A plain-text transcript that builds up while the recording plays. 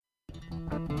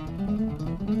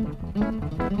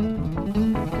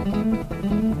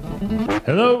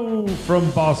Hello from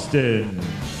Boston.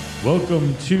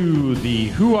 Welcome to the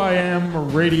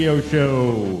Who.IAm Radio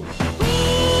Show.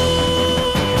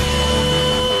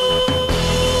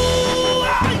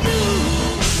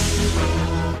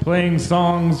 Playing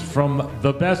songs from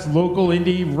the best local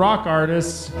indie rock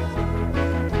artists.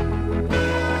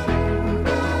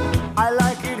 I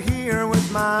like it here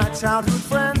with my childhood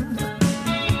friend.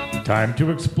 Time to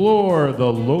explore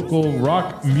the local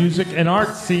rock, music, and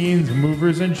art scenes,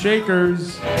 movers and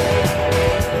shakers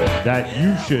that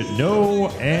you should know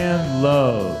and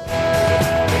love.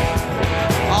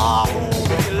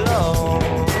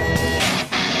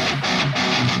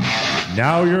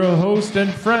 Now your host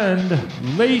and friend,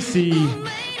 Lacey,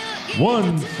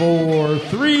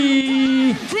 143.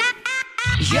 Yo,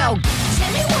 tell me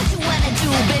what you wanna do,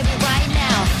 baby, right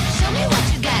now. Show me what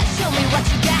you got, show me what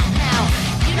you got now.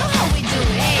 You know how we do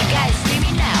it, hey guys, see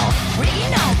me now.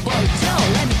 Ringing out, boy, don't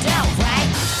let me down, right?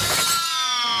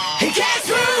 He gets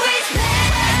through his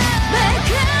pain, but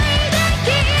kind of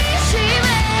gives she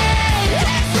made.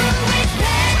 Gets through his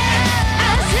pain,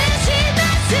 I said she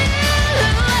doesn't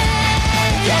away.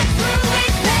 Gets through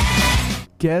his pain.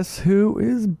 Guess who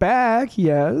is back?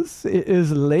 Yes, it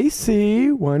is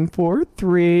Lacey,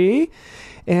 143.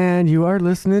 And you are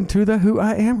listening to the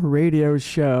Who.IAm Radio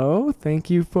Show.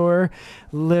 Thank you for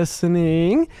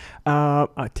listening.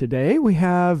 Today we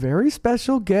have very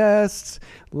special guests,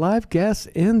 live guests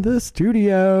in the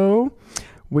studio.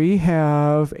 We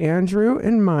have Andrew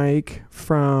and Mike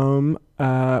from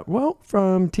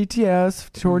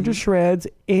TTS, Torn to Shreds,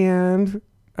 and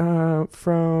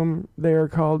from they're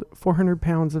called 400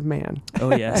 Pounds of Man.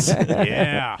 Oh, yes.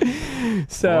 Yeah.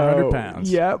 So 400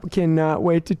 pounds. Yep, cannot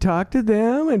wait to talk to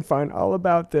them and find out all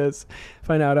about this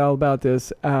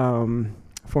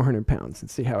 400 pounds and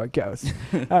see how it goes.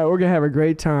 We're gonna have a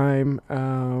great time.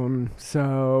 What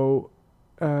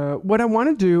I want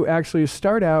to do actually is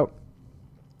start out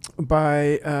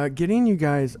by getting you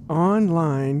guys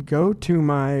online. Go to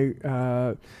my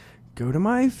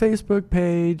Facebook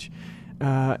page.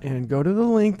 And go to the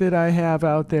link that I have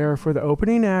out there for the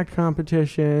opening act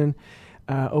competition.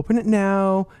 Open it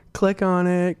now, click on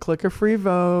it, click a free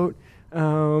vote.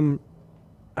 I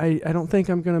don't think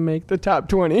I'm going to make the top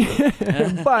 20,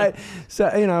 but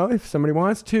if somebody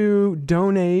wants to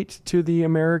donate to the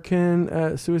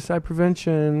American Suicide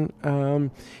Prevention,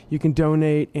 you can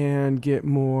donate and get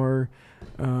more.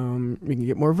 You can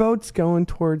get more votes going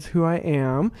towards Who I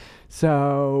Am.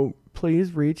 So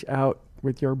please reach out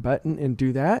with your button and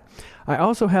do that. I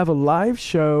also have a live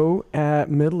show at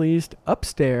Middle East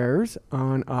Upstairs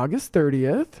on August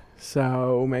 30th.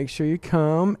 So make sure you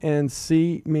come and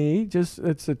see me.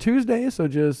 It's a Tuesday, so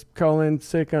just call in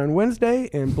sick on Wednesday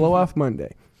and blow off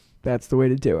Monday. That's the way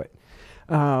to do it.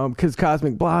 Because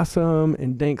Cosmic Blossom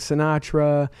and Dank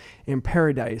Sinatra and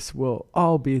Paradise will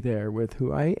all be there with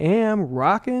Who I Am,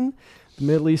 rocking the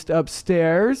Middle East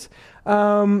Upstairs.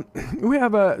 We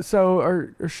have our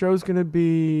show's going to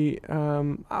be,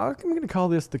 I'm going to call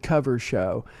this the cover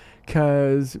show,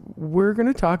 because we're going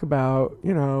to talk about,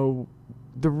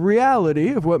 the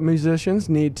reality of what musicians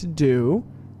need to do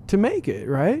to make it,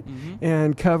 right? Mm-hmm.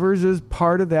 And covers is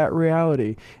part of that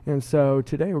reality. And so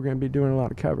today we're going to be doing a lot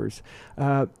of covers.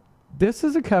 This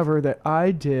is a cover that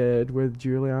I did with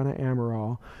Juliana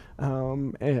Amaral,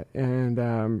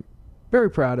 and very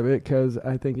proud of it because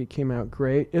I think it came out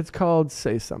great. It's called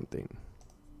Say Something.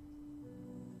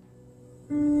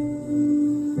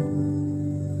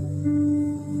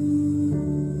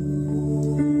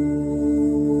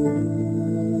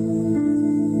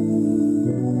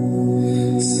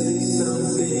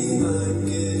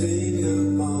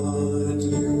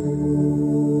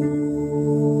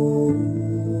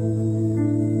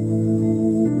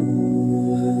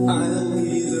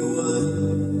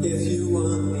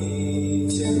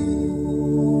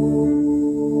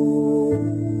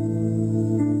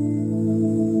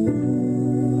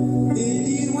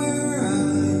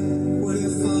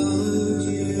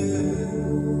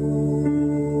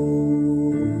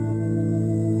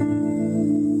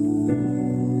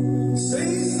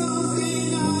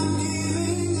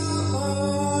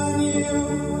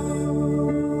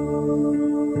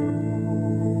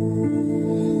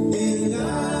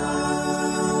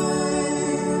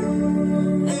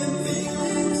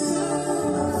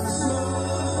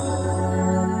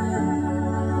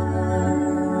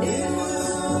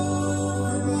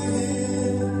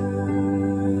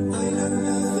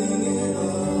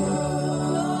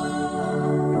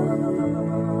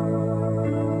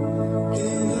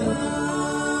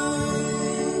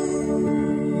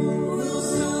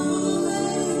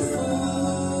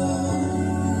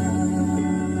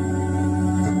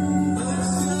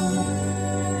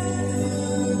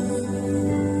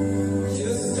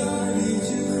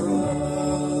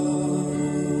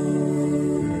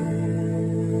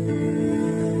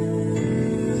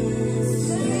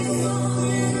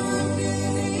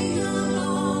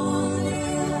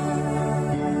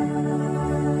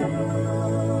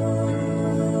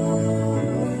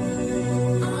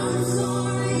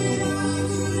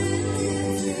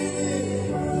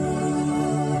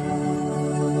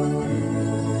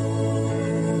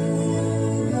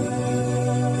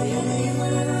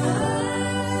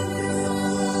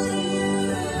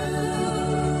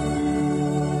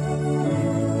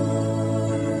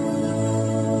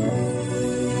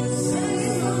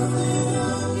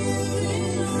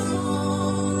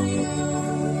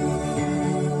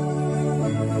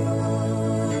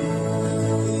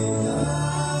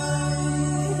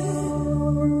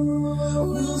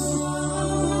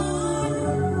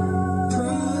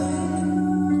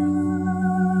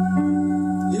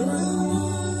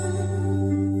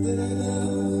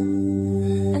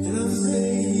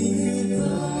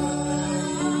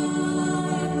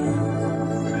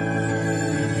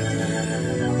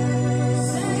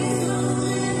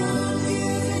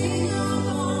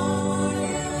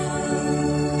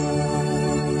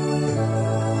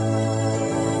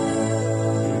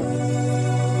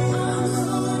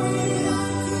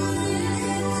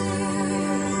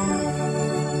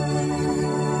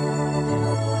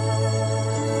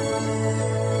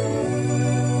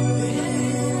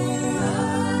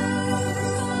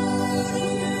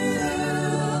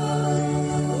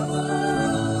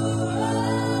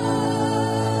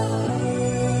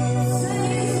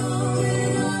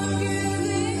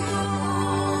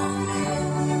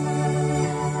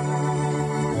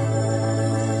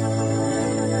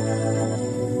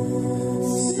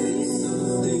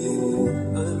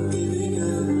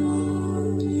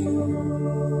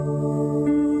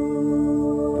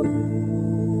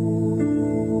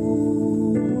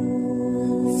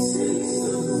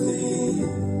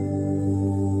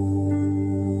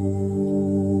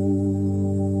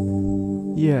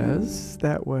 Yes,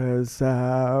 that was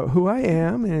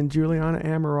Who.IAm and Juliana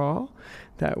Amaral.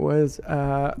 That was,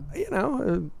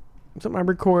 something I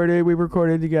recorded. We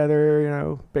recorded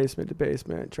together, basement to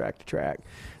basement, track to track.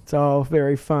 It's all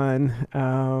very fun.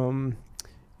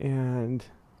 And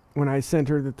when I sent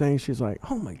her the thing, she's like,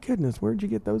 oh my goodness, where'd you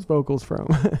get those vocals from?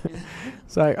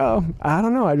 It's like, oh, I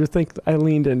don't know. I just think I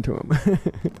leaned into them.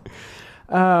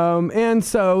 And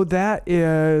so that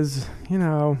is,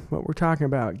 what we're talking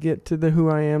about. Get to the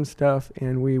Who.IAm stuff,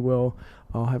 and we will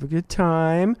all have a good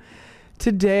time.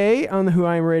 Today on the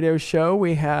Who.IAm Radio Show,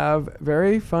 we have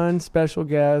very fun special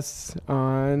guests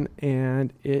on,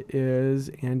 and it is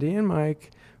Andy and Mike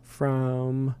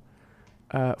from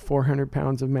 400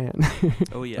 Pounds of Men.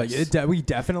 Oh, yes. We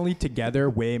definitely together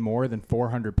weigh more than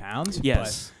 400 pounds.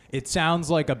 Yes. But it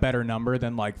sounds like a better number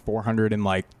than like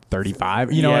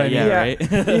 435. You know what I mean? Yeah, right.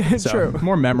 Yeah, So, true.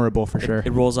 more memorable for sure.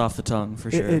 It rolls off the tongue for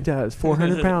sure. It does.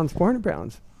 400 pounds. 400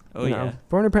 pounds. Oh, yeah.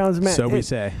 400 pounds of men. So we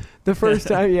say. The first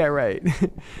time, yeah, right.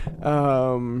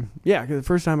 Because the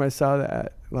first time I saw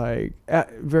that, right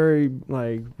after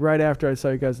I saw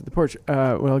you guys at the porch,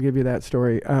 I'll give you that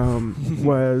story,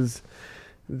 was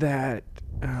that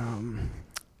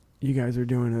you guys are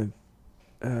doing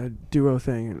a duo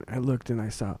thing, and I looked and I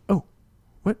saw,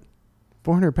 what?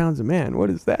 400 pounds of man,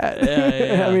 what is that?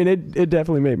 Yeah. I mean, it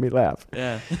definitely made me laugh.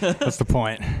 Yeah. That's the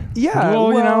point. Yeah, a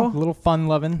well, a little fun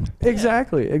loving.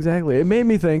 Exactly. It made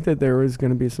me think that there was going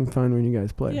to be some fun when you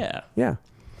guys played. Yeah.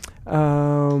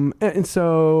 And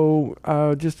so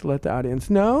just to let the audience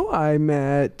know, I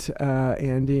met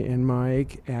Andy and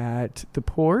Mike at the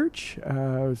porch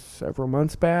several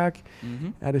months back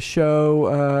at a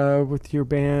show with your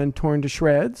band Torn to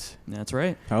Shreds. That's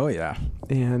right. Oh, yeah.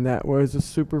 And that was a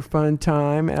super fun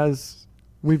time, as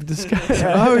we've discussed.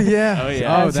 Oh, yeah. Oh,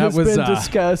 yeah. As has been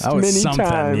discussed that was many something,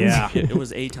 times. Yeah. It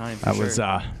was a time for That sure.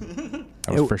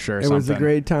 was for sure It something. was a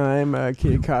great time.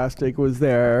 Kid Caustic was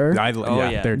there.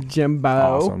 yeah. They're Jimbo.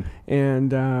 awesome.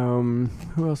 And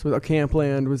who else was?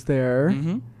 Campland was there.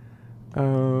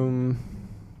 And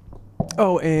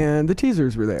the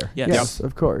Teasers were there. Yes.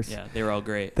 Of course. Yeah, they were all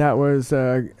great. That was,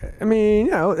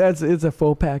 it's a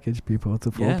full package, people. It's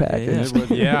a full package.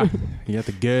 Yeah. You got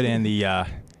the good and the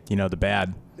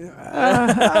bad.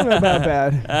 I don't know about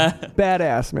bad.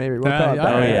 Badass, maybe. We'll call it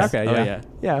badass. Okay, Oh, yeah. yeah.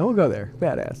 Yeah, we'll go there.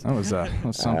 Badass. That was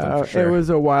something for sure. It was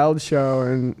a wild show,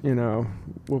 and,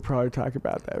 we'll probably talk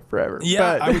about that forever.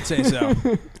 Yeah, But I would say so.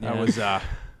 That was,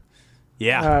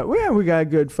 we got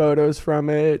good photos from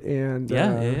it, and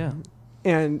Yeah.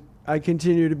 and I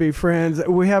continue to be friends.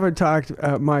 We haven't talked,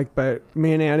 Mike, but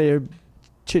me and Andy have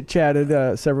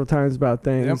chit-chatted several times about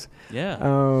things. Yeah.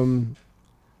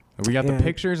 we got the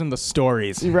pictures and the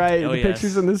stories. Right, Oh, the yes.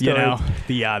 pictures and the stories.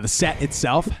 The set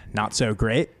itself, not so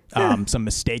great. Some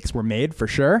mistakes were made for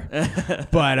sure,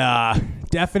 but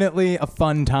definitely a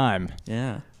fun time.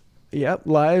 Yeah. Yep,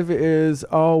 live is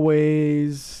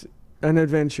always an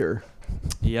adventure.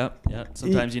 Yep.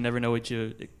 Sometimes you never know what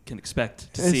you can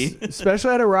expect to see.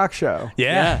 Especially at a rock show.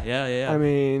 Yeah. I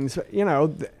mean,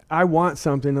 I want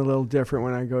something a little different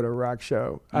when I go to a rock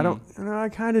show. I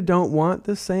kind of don't want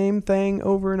the same thing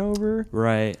over and over.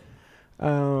 Right.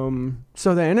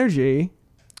 So the energy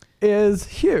is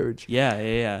huge.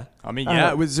 Yeah. I mean,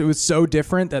 it was so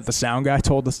different that the sound guy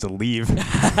told us to leave.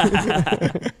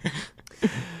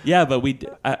 Yeah, but you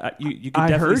could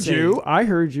definitely I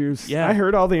heard you. Yeah. I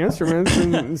heard all the instruments,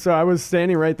 and so I was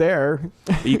standing right there.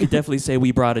 But you could definitely say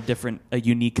we brought a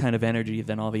unique kind of energy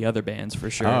than all the other bands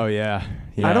for sure. Oh yeah.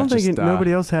 I don't think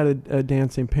nobody else had a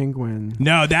dancing penguin.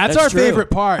 No, that's That's our true. favorite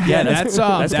part. Yeah, that's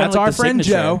that's kinda like our the friend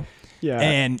signature. Joe. Yeah.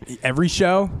 And every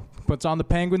show puts on the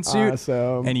penguin suit,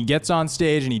 Awesome. and he gets on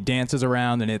stage and he dances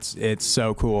around, and it's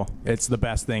so cool. It's the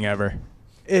best thing ever.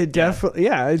 It definitely,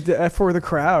 for the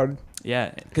crowd.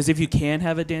 Yeah, because if you can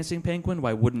have a dancing penguin,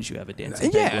 why wouldn't you have a dancing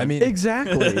penguin? I mean,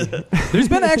 Exactly. there's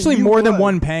been actually You more than would.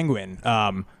 one penguin.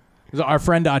 Our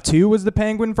friend Atu was the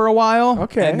penguin for a while.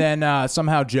 Okay. And then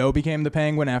somehow Joe became the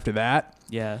penguin after that.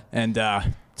 Yeah. And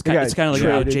It's kind of like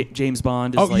how traded. James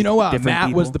Bond is you know what? different Matt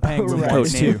people. was the penguin Right.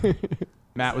 once Code too.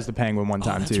 Matt was the penguin one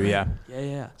time that's too. right. Yeah.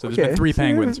 Yeah. So there's been three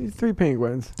penguins. Three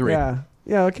penguins. Three. Yeah.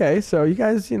 Okay. So you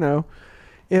guys, so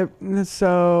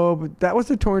that was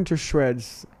the Torn to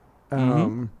Shreds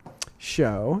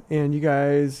show, and you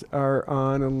guys are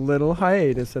on a little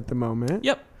hiatus at the moment.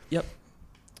 Yep.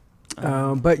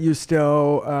 But you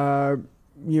still,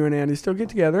 you and Andy still get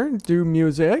together and do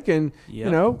music, and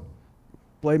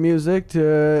play music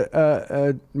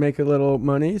to make a little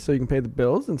money so you can pay the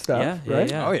bills and stuff. Right?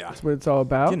 Yeah. Oh yeah. That's what it's all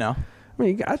about. You know. I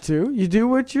mean, you got to. You do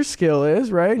what your skill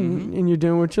is, right? And you're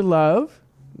doing what you love,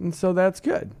 and so that's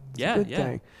good. It's a good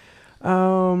thing.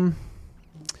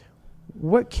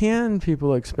 What can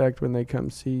people expect when they come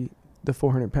see the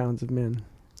 400 Pounds of Men?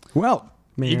 Well,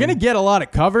 Man. you're gonna get a lot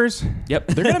of covers. Yep.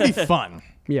 They're gonna be fun.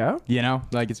 Yeah. You know,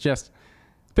 like it's just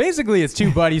basically it's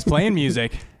two buddies playing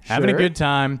music, having a Sure. good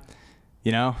time.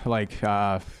 You know, like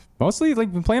mostly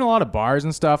like been playing a lot of bars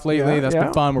and stuff lately. Yeah, That's yeah.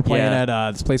 been fun. We're playing Yeah.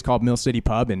 at this place called Mill City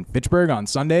Pub in Fitchburg on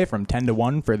Sunday from 10 to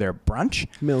 1 for their brunch.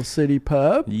 Mill City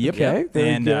Pub. Yep. Okay. Very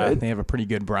And good. they have a pretty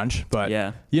good brunch. But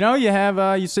Yeah. you know, you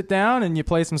have you sit down and you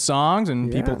play some songs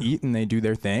and people Yeah. eat and they do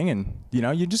their thing and you know,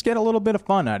 you just get a little bit of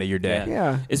fun out of your day.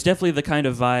 Yeah. It's definitely the kind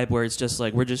of vibe where it's just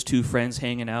like we're just two friends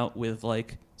hanging out with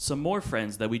like some more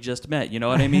friends that we just met. You know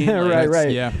what I mean? Like, right, it's-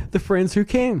 right. yeah. The friends who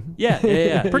came. Yeah,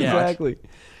 pretty much. Exactly.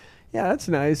 Yeah, that's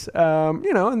nice.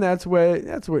 You know, and that's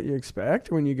what you expect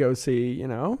when you go see, you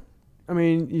know. I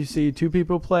mean, you see 2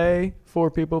 people play, 4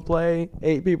 people play,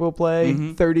 8 people play,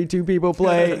 32 people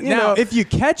play. You Now, know. if you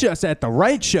catch us at the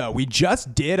right show, we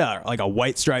just did a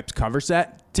White Stripes cover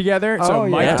set together. So Oh,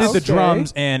 Mike yeah. did the Okay.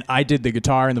 drums and I did the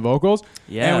guitar and the vocals.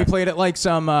 Yeah. And we played at like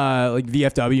some like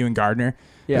VFW in Gardner.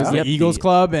 Yeah. It was the Yep. Eagles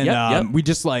Club, and Yep. we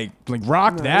just like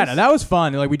rocked that. Nice. And that was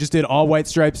fun. Like we just did all White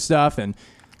Stripes stuff, and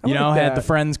you like know had that. the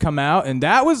friends come out, and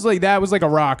that was like a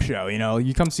rock show. You know,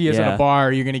 you come see us at Yeah. a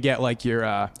bar, you're gonna get like your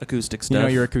Acoustic you stuff. know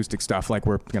your acoustic stuff, like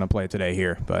we're gonna play today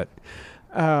here. But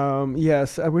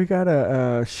Yes, we got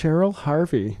a Cheryl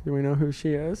Harvey. Do we know who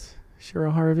she is?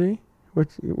 Cheryl Harvey? What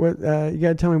you got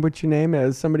to tell me what your name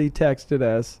is. Somebody texted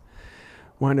us.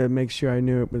 Wanted to make sure I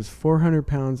knew it was 400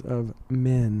 Pounds of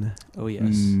Men. Oh yes.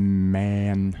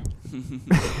 man,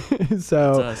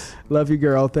 So, That's us. love you,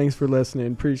 girl. Thanks for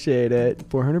listening. Appreciate it.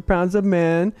 400 Pounds of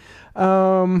Men.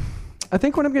 I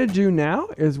think what I'm going to do now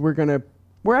is we're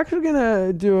actually going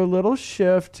to do a little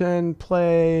shift and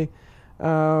play.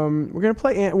 We're going to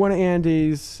play one of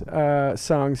Andy's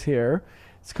songs here.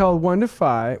 It's called 1 and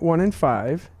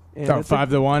 5. And oh, it's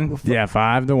 5 to 1. Yeah,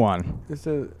 5 to 1. It's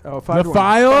a 5 The to 1.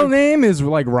 file name is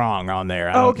like wrong on there.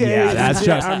 I don't- Okay. Yeah, that's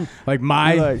Yeah, just I'm- like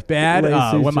my like, bad.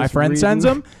 Lacey's When my just friend sends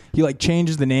reading. them, he like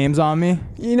changes the names on me.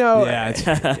 You know, Yeah,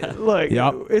 it's- look,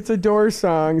 Yep. it's a Doors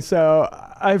song, so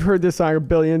I've heard this song a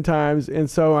billion times, and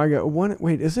so I go,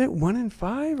 wait, is it 1 and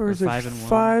 5, or is it 5 and 1?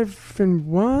 5 and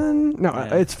 1? No,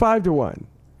 Yeah. it's 5 to 1.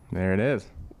 There it is.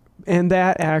 And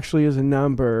that actually is a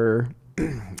number.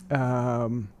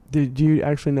 Do you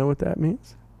actually know what that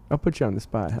means? I'll put you on the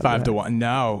spot. How's 5 to that? 1.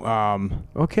 No.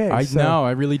 Okay. No,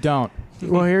 I really don't.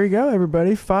 Well, here you go,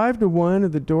 everybody. 5 to 1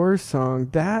 of the Doors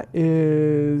song. It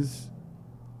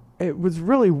was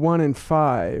really 1 in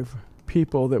 5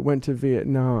 people that went to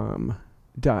Vietnam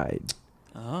died.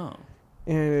 Oh.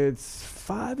 And it's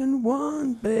 5 and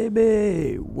 1,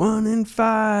 baby. 1 in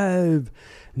 5.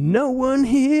 No one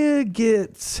here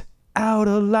gets out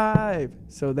alive.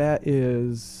 So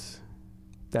that's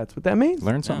what that means.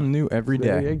 Learn something new every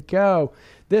There day. you go.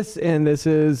 This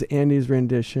is Andy's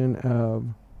rendition of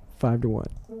 5 to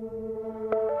 1.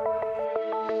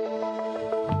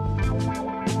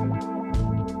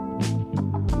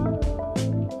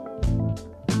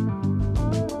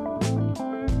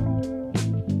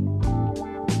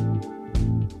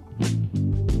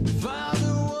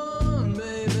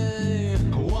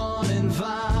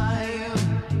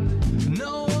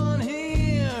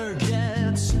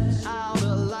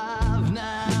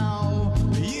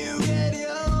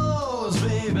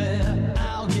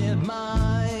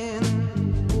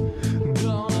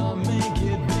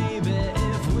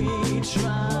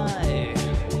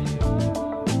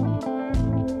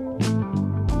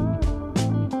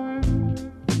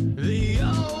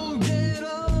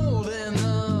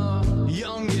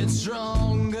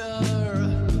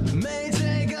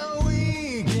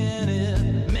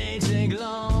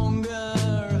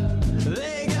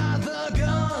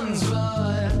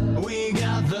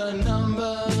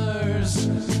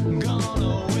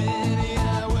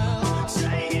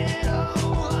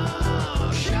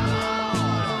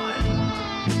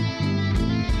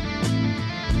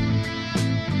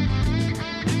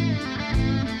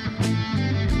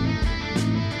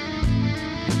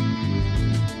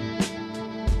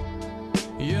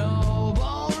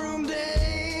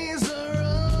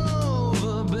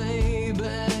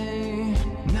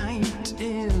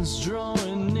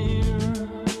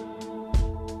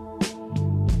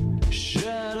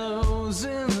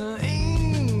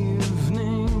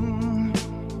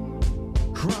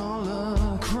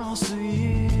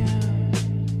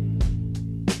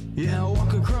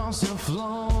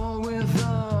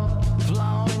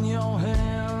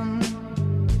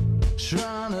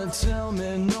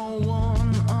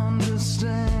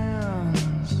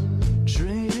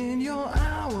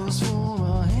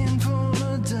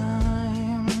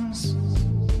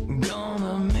 Gonna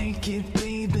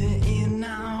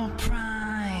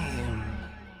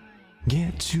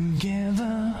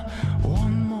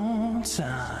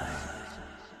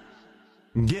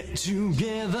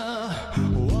together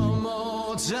one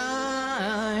more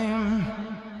time.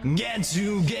 Get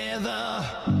together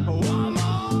one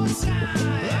more time.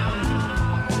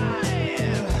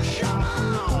 Come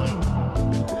on.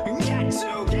 Get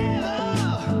together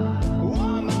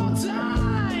one more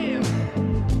time.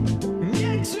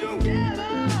 Get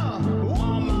together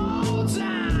one more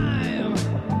time.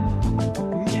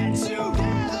 Get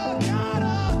together,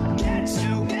 gotta get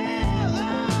together.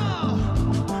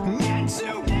 Get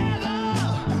together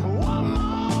one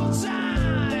more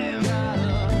time.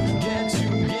 Gotta get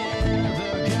together,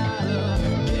 gotta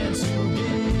get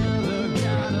together,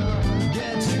 gotta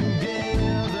get together,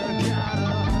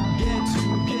 gotta get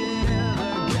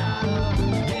together,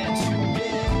 gotta get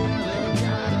together,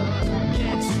 gotta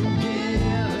get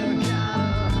together,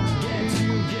 gotta get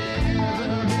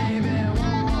together, baby,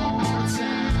 one more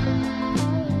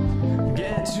time.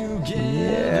 Get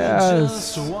together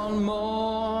just one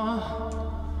more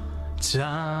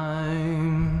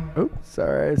time. Oh,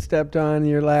 sorry, I stepped on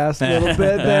your last little bit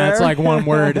there. It's like one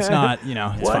word. It's not, you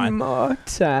know, it's one fine. more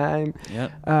time.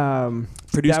 Yep.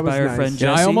 Produced Produced by our friend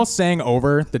Yeah, Jesse. I almost sang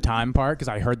over the time part because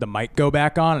I heard the mic go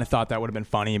back on and I thought that would have been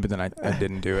funny, but then I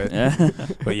didn't do it.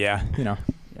 But yeah, you know.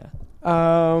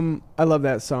 I love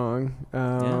that song.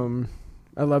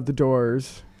 I love the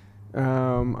Doors.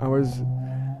 I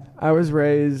was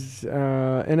raised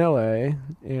in LA,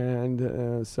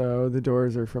 and so the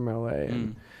Doors are from LA.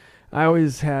 And I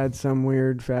always had some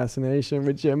weird fascination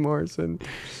with Jim Morrison.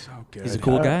 So good. He's a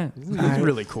cool guy. He's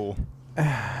really cool.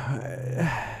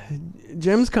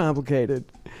 Jim's complicated.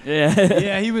 Yeah.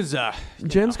 Yeah, he was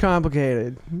Jim's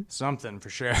complicated. something for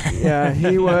sure. Yeah,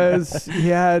 he was. He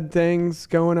had things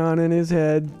going on in his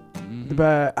head.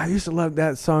 But I used to love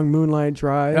that song Moonlight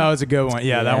Drive. That was a good one.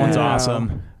 Yeah, that one's Yeah.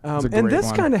 awesome. It's a And great this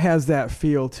one. kind of has that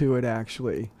feel to it,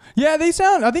 actually. Yeah, they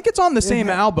sound. I think it's on the same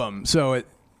album. So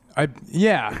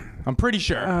I'm pretty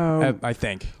sure. I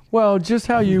think. Well, just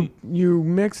how you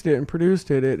mixed it and produced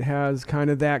it, it has kind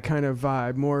of that kind of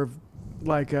vibe, more of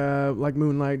like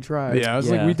Moonlight Drive. Yeah, it was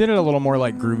Yeah. like we did it a little more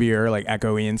like groovier, like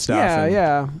echoey and stuff. Yeah, and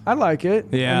yeah. I like it.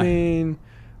 Yeah. I mean,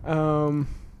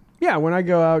 yeah, when I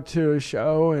go out to a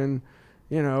show and,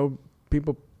 you know,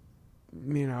 people,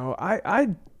 you know,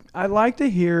 I like to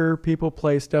hear people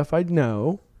play stuff I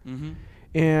know.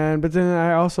 Mm-hmm. But then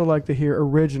I also like to hear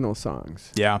original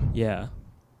songs. Yeah. Yeah.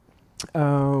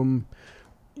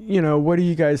 You know, what do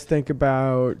you guys think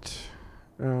about,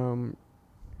 you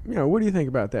know, what do you think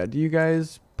about that? Do you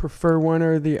guys prefer one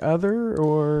or the other,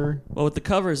 or? Well, with the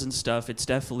covers and stuff, it's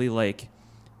definitely like,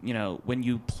 you know, when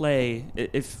you play,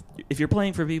 if you're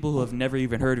playing for people who have never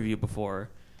even heard of you before,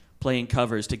 playing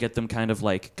covers to get them kind of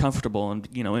like comfortable and,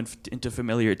 you know, into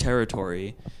familiar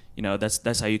territory, you know,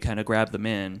 that's how you kind of grab them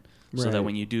in. So that Right.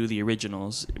 when you do the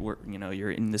originals,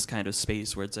 you're in this kind of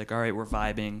space where it's like, all right, we're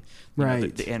vibing. You know,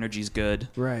 Right. the energy's good.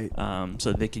 Right.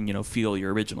 So they can, you know, feel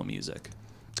your original music.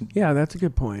 Yeah, that's a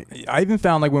good point. I even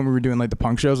found like when we were doing like the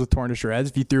punk shows with Torn to Shreds,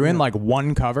 if you threw in like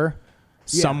one cover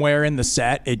somewhere in the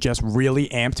set, it just really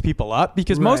amped people up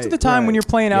because most of the time when you're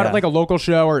playing out at like a local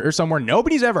show or somewhere,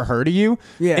 nobody's ever heard of you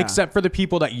except for the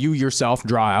people that you yourself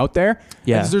draw out there.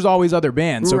 Yeah. And there's always other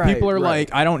bands. So Right, people are right.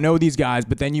 like, I don't know these guys,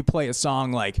 but then you play a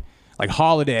song like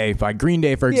Holiday by Green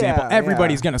Day, for example,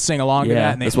 everybody's going to sing along to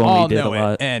that and they that's what we all did know a it.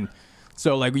 lot. And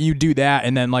so like you do that,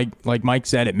 and then like Mike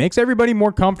said, it makes everybody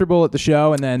more comfortable at the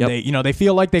show, and then they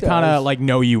feel like they kind of like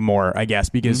know you more, I guess,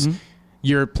 because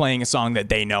you're playing a song that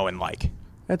they know and like.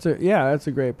 That's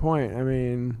a great point. I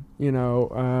mean, you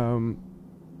know,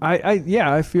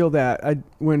 I feel that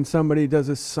when somebody does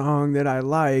a song that I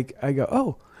like, I go,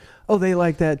 oh, they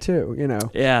like that too, you know.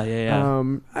 Yeah.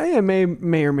 It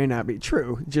may or may not be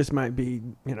true. It just might be,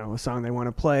 you know, a song they want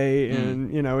to play,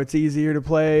 and you know, it's easier to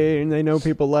play, and they know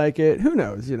people like it. Who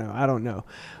knows? You know, I don't know.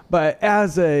 But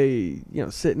as a, you know,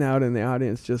 sitting out in the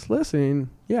audience just listening,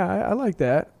 I like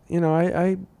that. You know,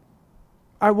 I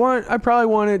probably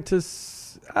want it to.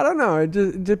 I don't know.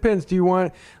 It depends. Do you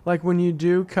want, like, when you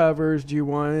do covers, do you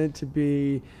want it to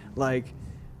be like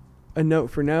a note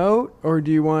for note, or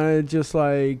do you want to just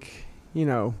like, you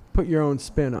know, put your own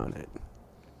spin on it?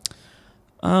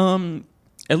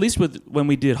 At least when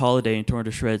we did Holiday and Torn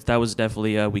to Shreds, that was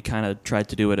definitely we kind of tried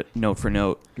to do it note for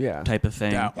note type of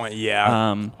thing. That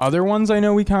one, other ones I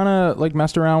know we kind of like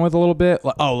messed around with a little bit.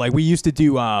 Like we used to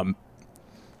do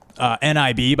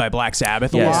NIB by Black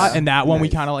Sabbath a lot, and that one we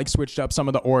kind of like switched up some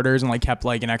of the orders and like kept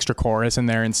like an extra chorus in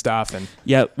there and stuff. And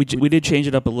we did change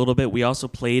it up a little bit. We also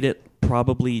played it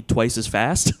probably twice as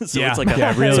fast. So Yeah. it's like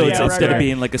Really. so it's, Yeah, instead right. of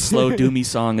being like a slow doomy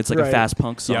song, it's like Right. a fast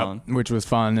punk song. Yep, which was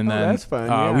fun. And then that's fun,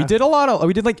 yeah.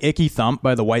 we did like Icky Thump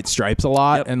by the White Stripes a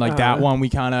lot. Yep. And like that one we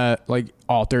kind of like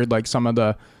altered like some of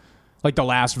the like the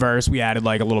last verse we added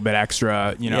like a little bit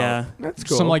extra, you know, Yeah. That's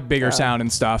cool. some like bigger sound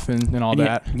and stuff and all And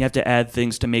that. you have to add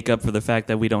things to make up for the fact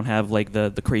that we don't have like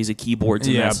the crazy keyboards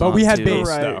in Yeah, that song but we had too. bass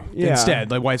Right, though. yeah. Instead,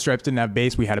 like White Stripes didn't have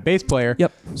bass, we had a bass player.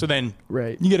 Yep. So then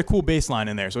Right. you get a cool bass line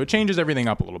in there, so it changes everything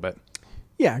up a little bit.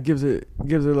 Yeah, it gives it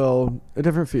a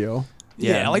different feel.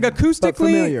 Yeah, like But acoustically,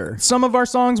 familiar. some of our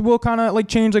songs will kind of like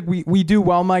change. Like we do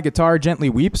 "While My Guitar Gently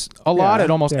Weeps" a lot Yeah,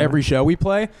 at almost yeah. every show we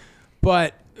play,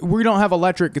 but we don't have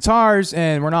electric guitars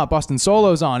and we're not busting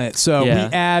solos on it. So Yeah.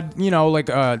 we add, you know, like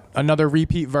another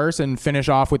repeat verse and finish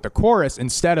off with the chorus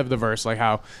instead of the verse. Like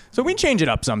how? So we change it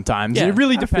up sometimes. Yeah, It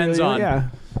really I feel depends you, on. Yeah,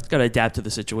 Got to adapt to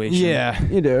the situation. Yeah.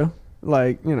 you do.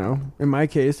 Like, you know, in my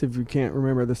case, if you can't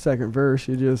remember the second verse,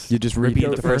 you just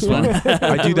Repeat the first one.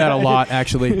 I do that a lot,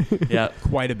 actually, Yeah.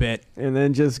 quite a bit. and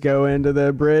then just go into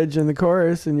the bridge and the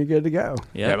chorus, and you're good to go.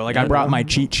 Yeah, but like I brought my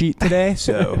cheat sheet today,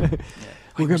 so.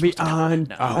 We're gonna be on.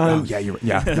 No. Oh yeah, no,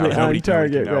 on nobody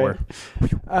target, can know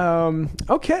right?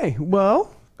 Okay,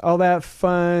 well, all that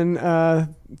fun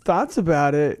thoughts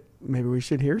about it. Maybe we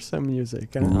should hear some music.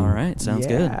 Huh? All right, sounds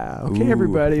good. Yeah. Okay, Ooh,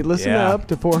 everybody, listen yeah. up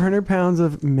to 400 Pounds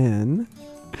of Men,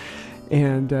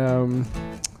 and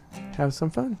have some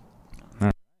fun.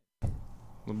 A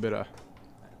little bit of.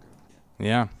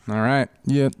 Yeah. All right.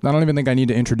 Yeah. I don't even think I need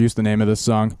to introduce the name of this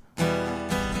song.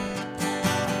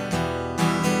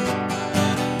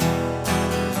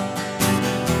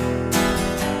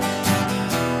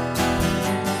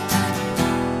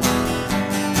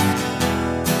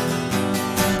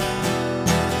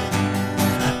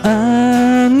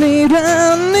 I need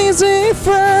an easy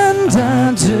friend,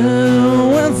 I do,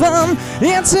 with them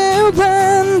yet to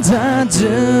bend. I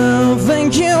do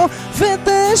think you fit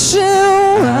the shoe,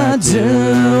 I do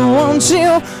want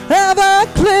you have a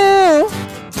clue.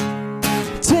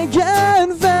 Take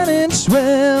advantage,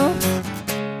 will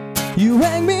you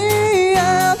hang me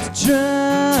out to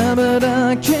dry, but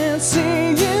I can't see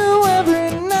you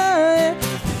every night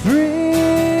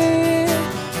free.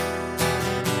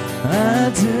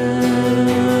 I do.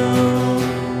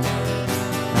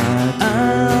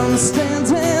 I'm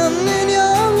standing in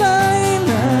your line.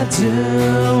 I do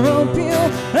hope you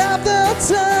have the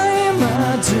time. I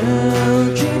do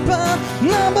keep a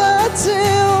number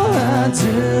two. I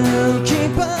do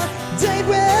keep a date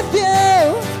with you.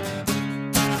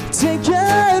 Take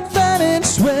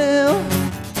advantage, will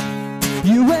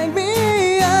you hang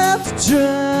me out to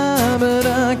dry, but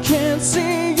I can't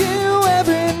see you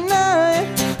every night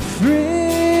free.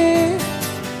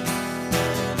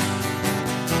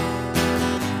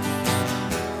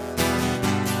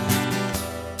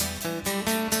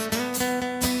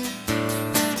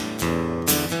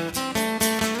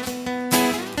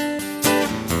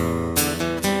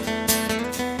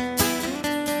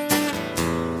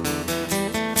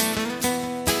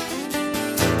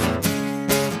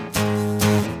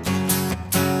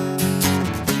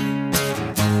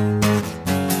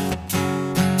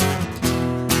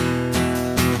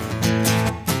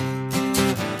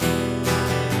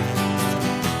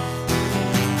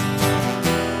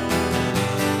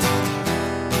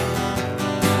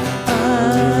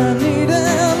 I need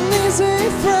an easy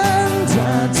friend. I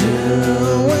do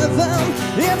with them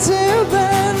yet to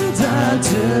bend. I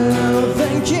do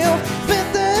think you fit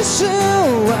the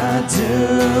shoe. I do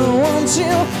want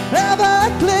you have a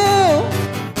clue.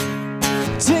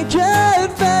 Take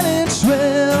advantage,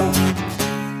 will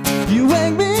you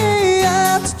hang me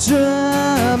out to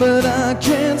dry, but I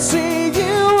can't see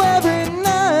you every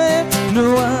night.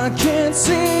 No, I can't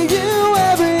see you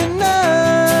every night.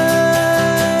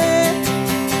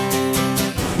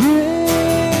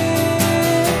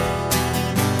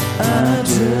 I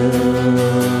do.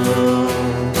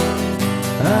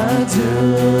 I do.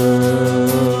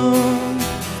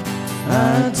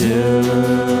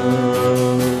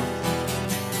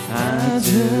 I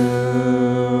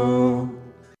do.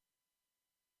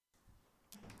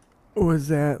 Was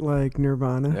that like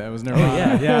Nirvana? That was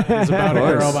Nirvana. Yeah, it's about a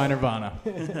girl by Nirvana.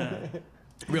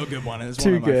 Real good one. It's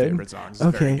Too one of my good. favorite songs.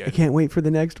 It's very Okay, good. I can't wait for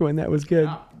the next one. That was good.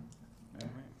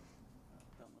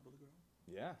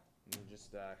 Yeah,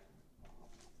 just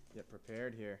get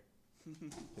prepared here. You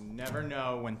never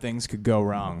know when things could go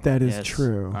wrong. That is Yes.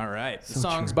 true. All right. The So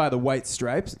song's true. by the White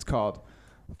Stripes. It's called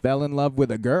Fell in Love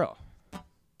with a Girl.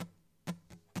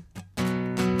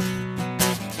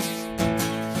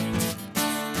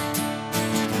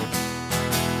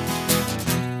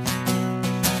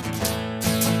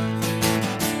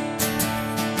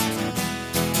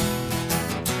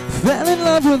 fell in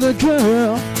love with a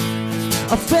girl.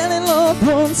 I fell in love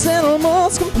once and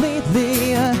almost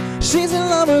completely. She's in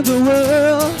love with the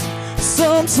world.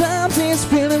 Sometimes these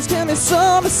feelings can be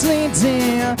so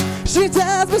misleading. She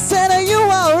tells me, said, are you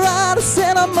alright? I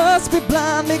said I must be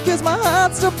blind because my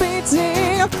heart's still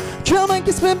beating. Come and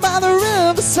kiss me by the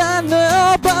riverside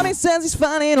now. Bobby says he's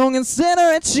fine, he don't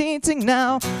consider it cheating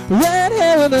now. Red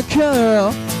hair with a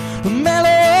curl,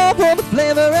 mellow for the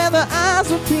flavor and the eyes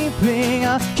were peeping.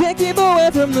 I can't keep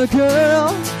away from the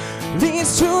girl.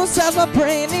 These two sides of my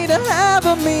brain need to have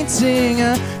a meeting.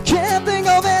 Can't think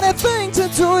of anything to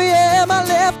do, yeah. My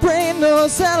left brain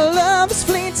knows that love is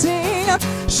fleeting.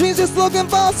 She's just looking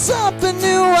for something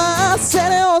new. I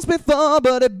said it once before,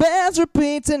 but it bears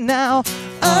repeating now.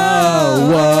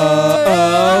 Oh, oh,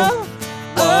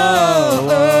 oh, oh,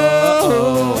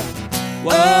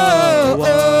 oh,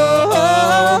 oh,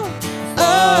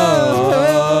 oh,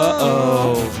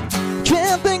 oh.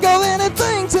 Can't think of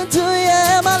anything to do,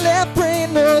 yeah. My left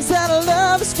brain knows that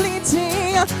love is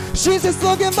fleeting. She's just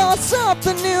looking for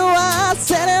something new. I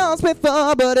said it once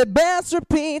before, but it bears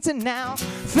repeating now.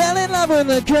 Fell in love with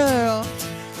a girl.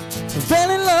 Fell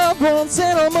in love once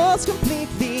and almost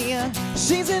completely.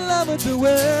 She's in love with the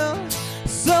world.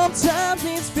 Sometimes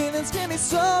these feelings can be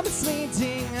so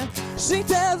misleading. She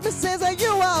tells me, says, are you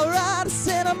alright? I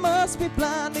said I must be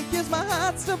blind because my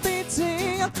heart's still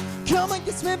beating. Come and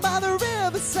kiss me by the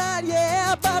riverside,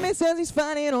 yeah. Bobby says he's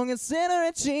fine, he don't consider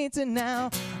it cheating now.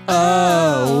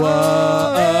 Oh,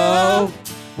 whoa, oh,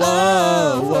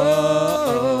 whoa,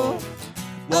 whoa,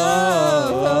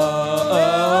 whoa,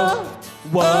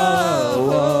 whoa, whoa,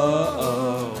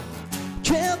 whoa.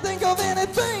 Can't think of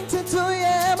anything to do,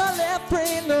 yeah. My left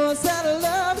brain knows that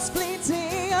love is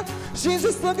fleeting. She's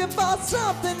just looking for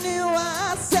something new.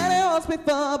 I said it once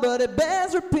before, but it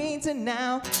bears repeating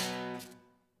now.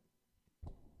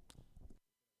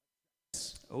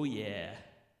 Oh yeah.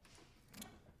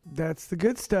 That's the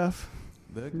good stuff.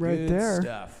 The right good there.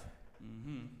 Stuff.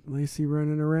 Lacey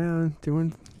running around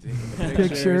doing Taking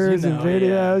pictures and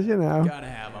videos, you know. Gotta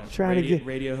have them. Trying to get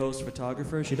radio host,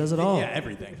 photographer. She does it all. Yeah,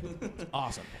 everything.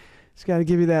 Awesome. It's got to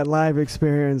give you that live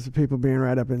experience of people being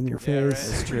right up in your face. Right.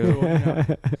 That's true.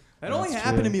 That only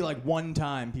happened to me like one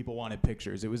time. People wanted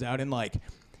pictures. It was out in like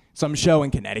some show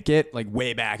in Connecticut, like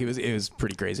way back. It was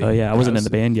pretty crazy. Oh yeah, I wasn't in the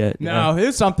band yet. No, it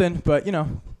was something, but you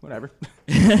know, whatever.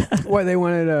 What, they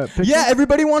wanted a picture? Yeah,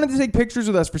 everybody wanted to take pictures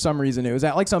with us for some reason. It was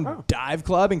at like some dive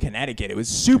club in Connecticut. It was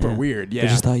super weird. Yeah, They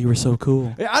just thought you were so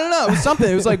cool. I don't know. It was something.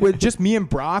 It was like with just me and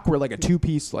Brock. We're like a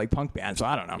two-piece like punk band. So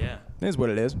I don't know. Yeah, it is what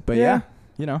it is. But Yeah.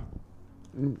 you know.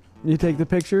 You take the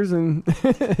pictures and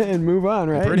and move on,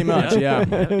 right? Pretty much, yeah.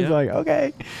 It's like,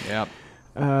 okay. Yep.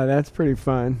 That's pretty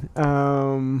fun.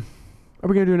 Are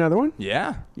we going to do another one?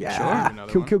 Yeah. Yeah.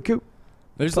 Sure. Cool.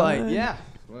 There's Fun. like, yeah.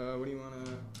 What do you want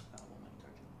to...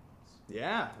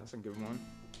 Yeah, that's a good one.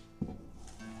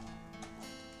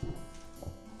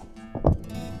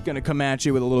 Gonna come at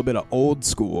you with a little bit of old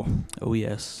school. Oh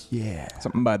yes. Yeah.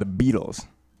 Something by the Beatles.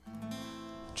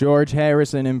 George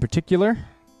Harrison in particular.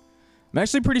 I'm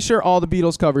actually pretty sure all the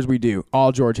Beatles covers we do,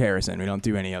 all George Harrison. We don't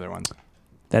do any other ones.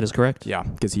 That is correct. Yeah,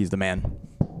 because he's the man.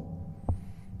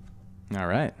 All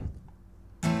right.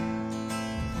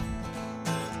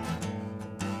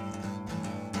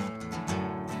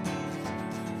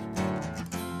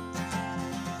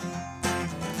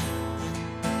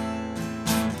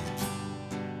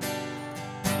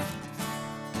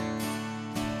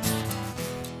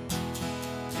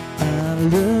 I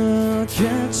look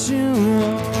at you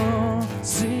all,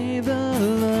 see the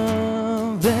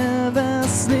love ever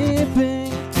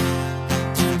sleeping,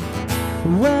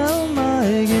 while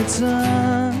my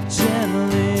guitar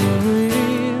gently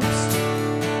weeps.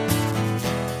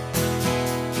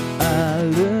 I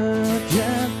look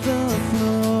at the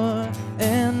floor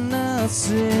and I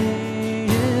see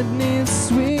it needs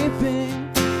sweeping.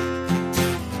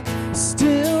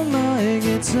 Still my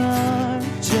guitar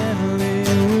gently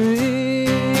weeps.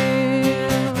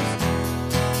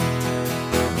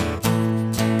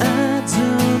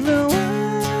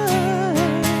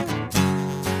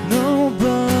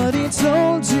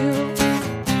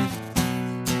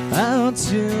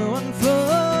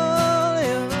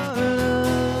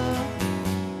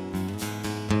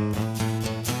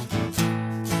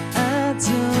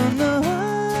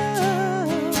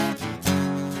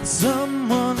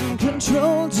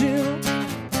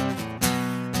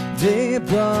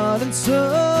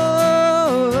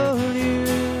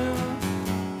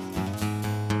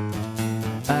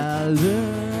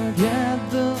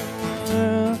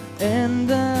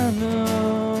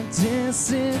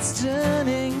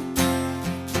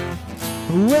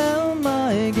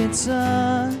 my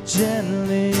guitar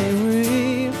gently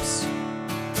weeps.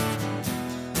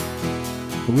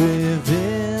 With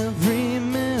every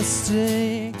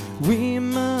mistake we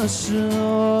must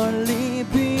surely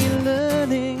be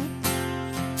learning.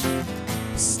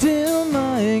 Still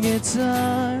my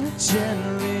guitar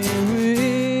gently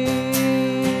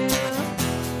weeps.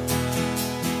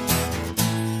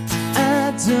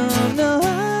 I don't know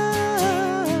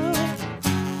how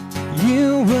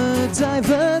you were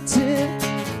diverted,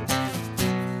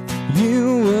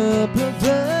 you were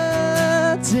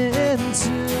perverted too.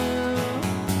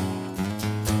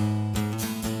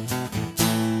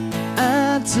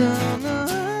 I don't know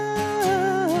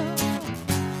how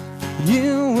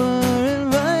you were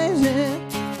invited,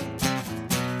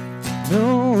 no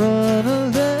one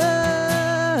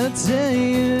alerted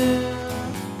you.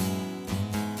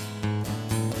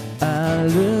 I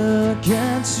look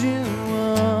at you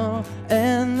all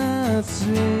and I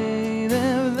see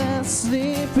that they're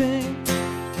sleeping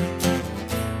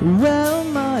while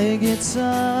my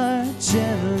guitar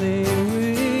gently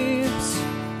weeps.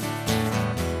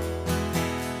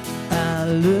 I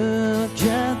look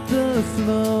at the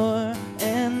floor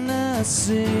and I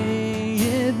see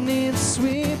it needs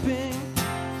sweeping.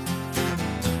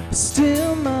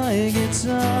 Still my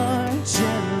guitar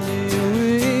gently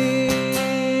weeps.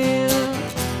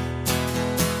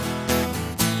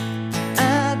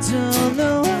 I don't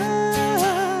know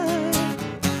why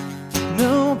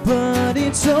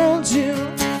nobody told you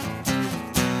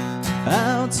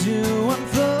how to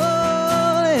unfold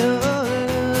your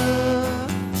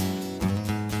love.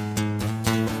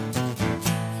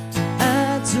 I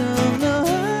don't know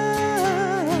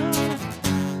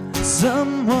how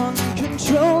someone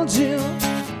controlled you,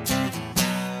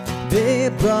 they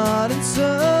bought and sold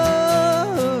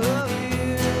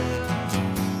you.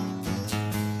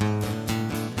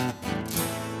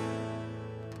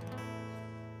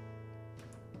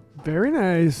 Very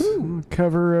nice.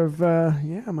 Cover of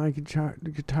My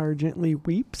Guitar Gently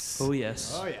Weeps. Oh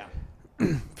yes. Oh yeah.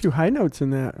 A few high notes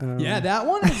in that. Yeah, that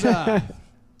one is.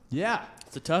 Yeah.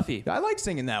 It's a toughie. I like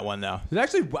singing that one though. It's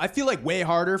actually, I feel like way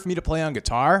harder for me to play on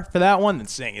guitar for that one than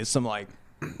sing. It's some like,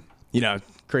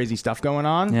 crazy stuff going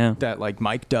on that like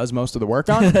Mike does most of the work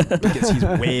on because he's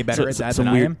way better at that than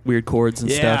I am. Weird chords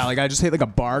and stuff. Yeah, like I just hit like a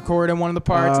bar chord in one of the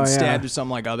parts instead of some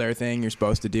like other thing you're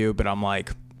supposed to do. But I'm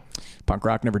like, punk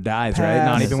rock never dies, right?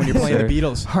 Not even when you're playing the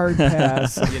Beatles. Hard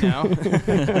pass.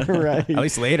 Right. At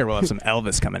least later we'll have some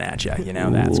Elvis coming at you.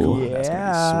 That's cool. Yeah, That's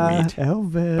gonna be sweet.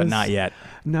 Elvis. But not yet.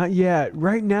 Not yet.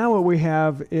 Right now what we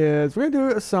have is we're going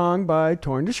to do a song by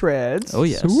Torn to Shreds. Oh,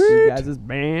 yes. You guys'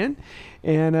 band.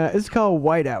 And it's called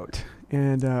Whiteout.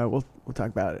 And we'll talk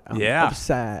about it on the other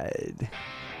side.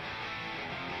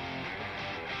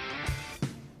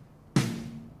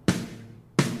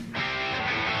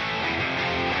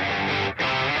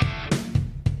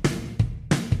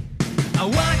 I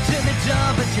walked to the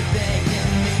door, but you're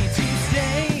begging me to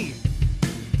stay.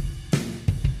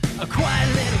 A quiet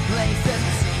little place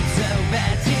doesn't seem so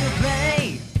bad to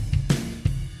play.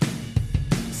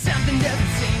 Something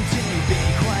doesn't seem to be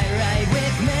quite right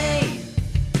with me.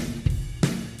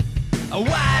 A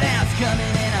whiteout's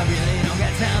coming and I really don't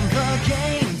got time for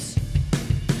games.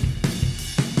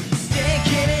 Stick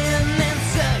it in and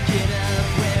suck it up.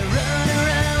 We're running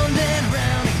round and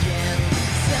round again.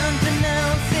 Something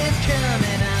else is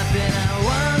coming up and I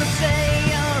wanna say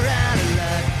you're out of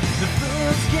luck. The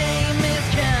fool's game is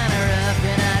kinda rough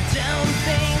and I don't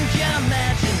think you're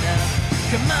matching up.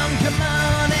 Come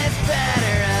on, it's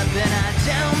batter up and I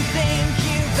don't think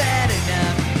you've had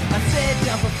enough. I said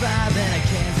down for 5 and I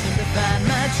can't seem to find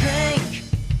my drink.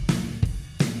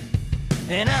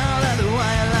 And all of the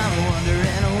while I'm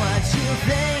wondering what you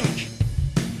think.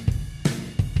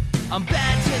 I'm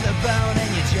bad to the bone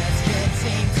and you just can't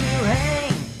seem to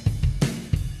hang.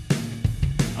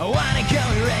 I wanna go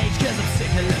and rage cause I'm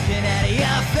sick of looking at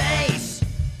your face.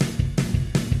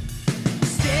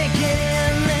 Stick it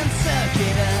in and suck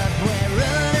it up. We're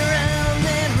running round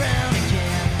and round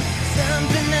again.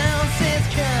 Something else is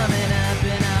coming up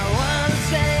and I wanna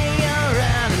say you're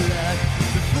out of luck.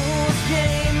 The fool's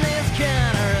game is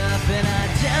kinda rough and I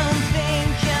don't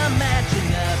think you're matching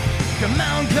up. Come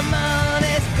on,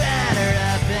 it's batter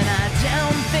up and I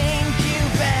don't think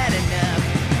you've had enough.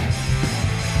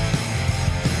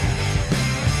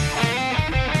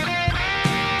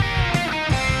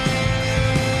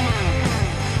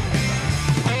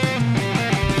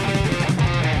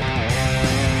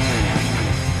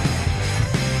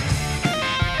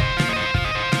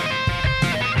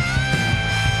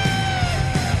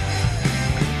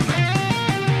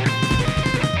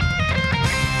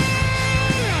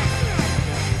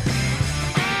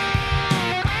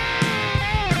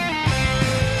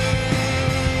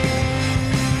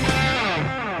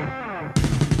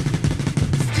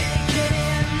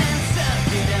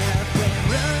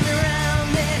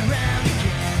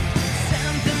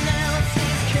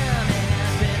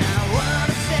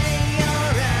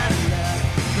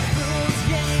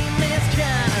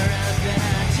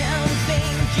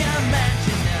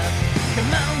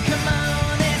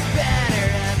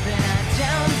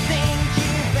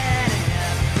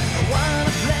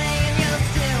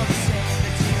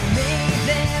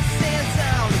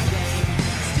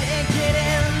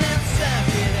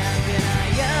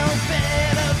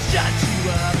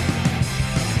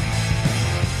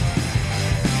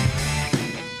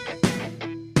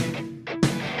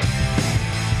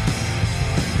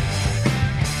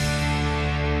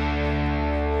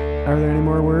 Are there any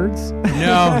more words?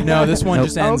 No, this one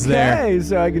just ends there. Okay,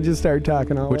 so I could just start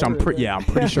talking all Which over I'm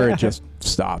pretty sure it just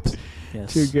stops.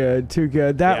 Yes. Too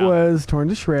good. That Yeah. was Torn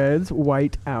to Shreds,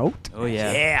 White Out. Oh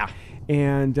yeah. Yeah.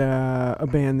 And a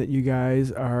band that you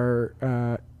guys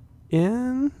are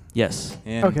in. Yes.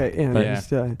 And Okay, in. Yeah.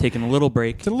 Just, Taking a little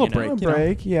break. It's a little you know. break. a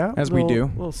break, yeah. as we do.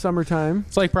 Little summertime.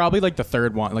 It's like probably like the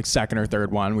third one, like second or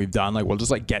third one we've done. Like we'll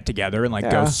just like get together and like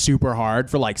Yeah. go super hard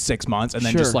for like 6 months and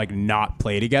then just Sure. like not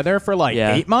play together for like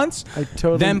Yeah. 8 months. I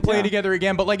totally Then play yeah. together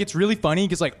again. But like it's really funny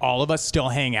because like all of us still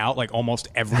hang out like almost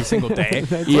every single day.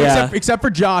 Yeah. Except for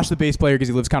Josh, the bass player, because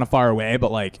he lives kind of far away.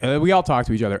 But like we all talk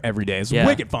to each other every day. It's Yeah.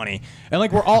 wicked funny. And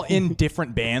like we're all in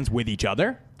different bands with each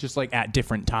other, just like at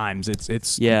different times.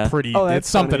 It's Yeah. pretty. Oh, that's it's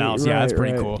something funny. else. Yeah, it's Right,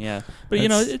 pretty right. cool. Yeah, but you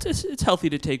know, That's- it's healthy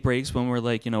to take breaks when we're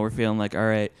like, you know, we're feeling like, all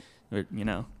right, you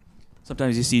know,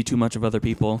 sometimes you see too much of other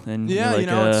people, and Yeah, you're you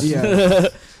like, know, it's- Yeah.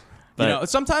 But- You know,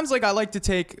 sometimes like I like to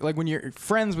take like when you're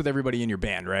friends with everybody in your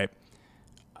band, right?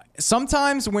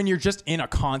 Sometimes when you're just in a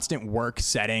constant work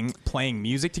setting playing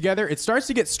music together, it starts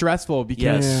to get stressful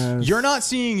because Yes. you're not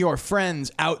seeing your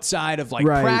friends outside of like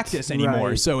Right, practice anymore.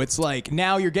 right. So it's like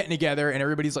now you're getting together and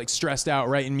everybody's like stressed out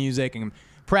writing music and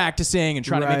practicing and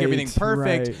trying to make Right, everything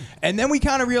perfect. right. And then we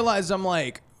kind of realized I'm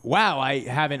like, wow, I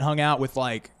haven't hung out with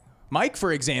like Mike,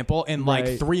 for example, in like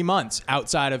Right. 3 months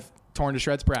outside of Torn to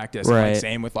Shreds practice. And, like, Right.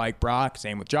 same with like Brock,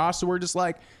 same with Josh. So we're just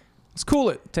like, let's cool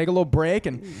it, take a little break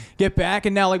and get back.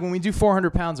 And now like when we do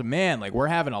 400 pounds of man, like we're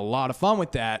having a lot of fun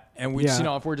with that. And we just, Yeah. you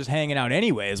know, if we're just hanging out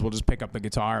anyways, we'll just pick up the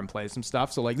guitar and play some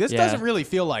stuff. So like this Yeah. doesn't really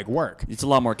feel like work. it's a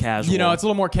lot more casual. You know, it's a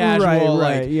little more casual.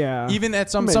 Right, like, yeah. Even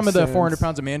at some Makes of the 400 sense.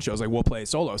 pounds of man shows, like we'll play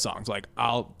solo songs. Like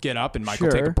I'll get up and Mike will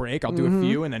take Sure. a break. I'll do a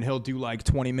few, and then he'll do like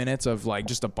 20 minutes of like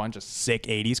just a bunch of sick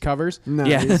 80s covers. Nice,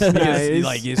 Yeah. Because nice.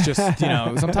 like it's just, you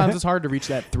know, sometimes it's hard to reach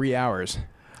that 3 hours.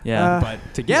 yeah.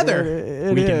 But together,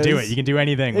 it we can do is. it. You can do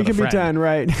anything. It with can a be friend, done,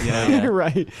 right? Yeah.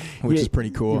 right. which You- is pretty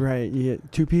cool. Right. You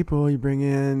get two people. You bring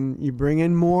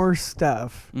in more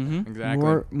stuff. Mm-hmm.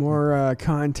 Exactly. More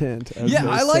content. as Yeah, they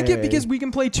I like it say. because we can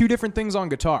play two different things on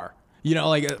guitar. You know,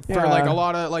 like for Yeah. like a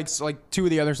lot of like two of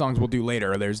the other songs we'll do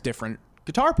later. There's different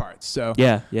guitar parts. So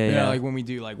Yeah. you know, like when we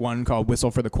do like one called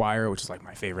Whistle for the Choir, which is like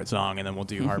my favorite song, and then we'll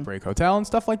do Heartbreak Hotel and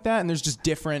stuff like that. And there's just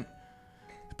different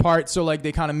parts, so like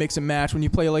they kind of mix and match. When you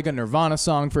play like a Nirvana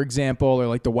song, for example, or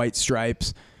like the White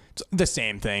Stripes, it's the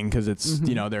same thing because it's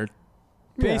you know they're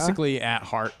basically at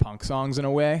heart punk songs in a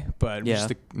way, but Yeah. just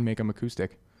to make them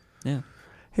acoustic. Yeah.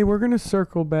 Hey, we're gonna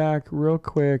circle back real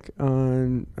quick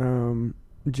on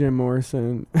Jim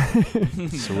Morrison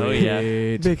Oh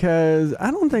yeah. because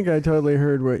I don't think I totally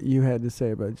heard what you had to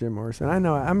say about Jim Morrison. I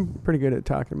know I'm pretty good at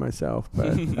talking myself,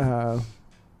 but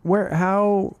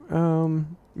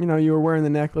you know, you were wearing the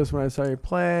necklace when I saw you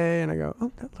play, and I go,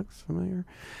 oh, that looks familiar.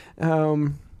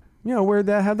 You know,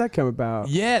 how'd that come about?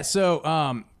 Yeah,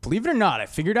 so believe it or not, I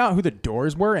figured out who the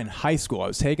Doors were in high school. I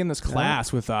was taking this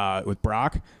class with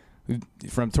Brock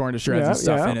from Torn to Shreds and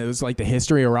stuff, and it was like the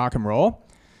history of rock and roll.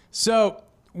 So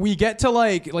we get to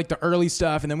like the early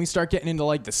stuff, and then we start getting into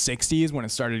like the 60s when it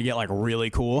started to get like really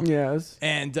cool. Yes.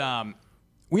 And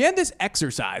we had this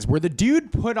exercise where the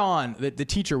dude put on, the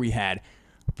teacher we had,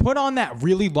 put on that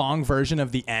really long version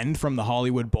of the end from the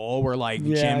Hollywood Bowl where like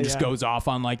Jim just goes off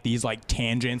on like these like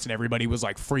tangents and everybody was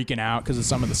like freaking out because of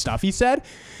some of the stuff he said.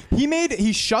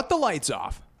 He shut the lights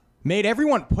off, made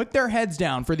everyone put their heads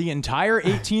down for the entire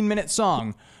 18-minute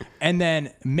song, and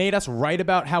then made us write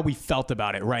about how we felt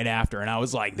about it right after. And I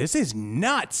was like, this is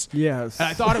nuts. Yes. And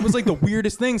I thought it was like the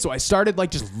weirdest thing. So I started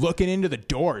like just looking into the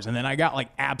Doors, and then I got like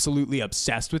absolutely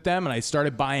obsessed with them, and I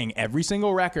started buying every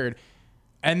single record.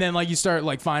 And then like you start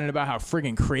like finding about how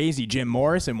friggin' crazy Jim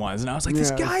Morrison was. And I was like,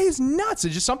 this guy is nuts.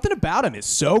 It's just something about him is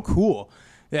so cool.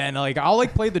 And like I'll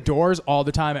like play the Doors all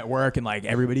the time at work, and like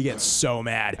everybody gets so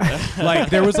mad.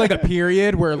 Like there was like a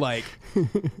period where like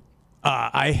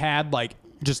I had like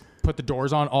just put the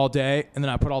Doors on all day, and then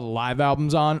I put all the live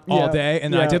albums on all day,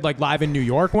 and then I did like live in New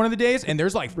York one of the days, and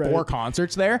there's like 4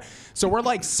 concerts there. So we're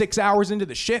like 6 hours into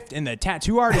the shift, and the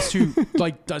tattoo artist who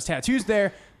like does tattoos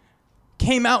there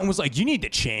came out and was like, you need to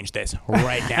change this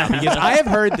right now because I have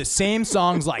heard the same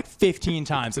songs like 15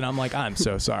 times, and I'm like, I'm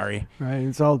so sorry. Right.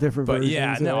 It's all different But versions.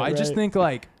 yeah, no, right, I just right. think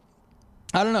like,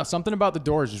 I don't know, something about the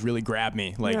Doors just really grabbed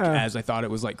me. Like as I thought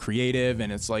it was like creative,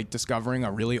 and it's like discovering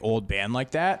a really old band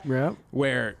like that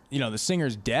where, you know, the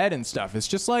singer's dead and stuff. It's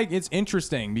just like, it's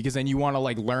interesting because then you want to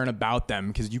like learn about them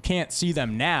because you can't see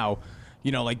them now,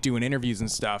 you know, like doing interviews and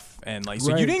stuff. And like,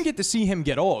 so you didn't get to see him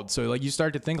get old. So like you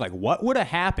start to think like, what would have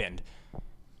happened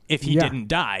if he didn't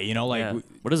die, you know, like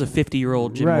what does a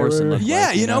 50-year-old Jim Morrison look like?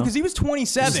 Yeah, you know, because he was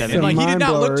 27 and like he did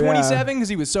not look 27 because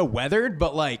he was so weathered,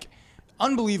 but like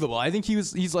unbelievable. I think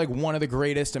he's like one of the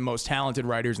greatest and most talented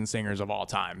writers and singers of all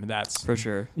time. That's for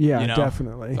sure. Yeah, you know,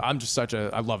 definitely. I'm just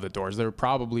I love the Doors. They're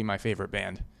probably my favorite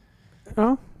band.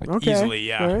 Oh, like okay. Easily,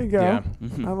 yeah. There you go. Yeah.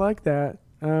 Mm-hmm. I like that.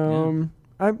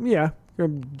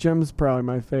 Jim's probably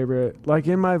my favorite. Like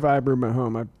in my vibe room at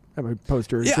home, I have a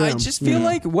poster of Jim. I just feel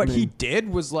like what he did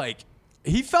was like,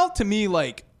 he felt to me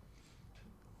like,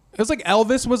 it was like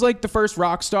Elvis was like the first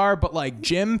rock star, but like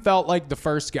Jim felt like the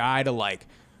first guy to like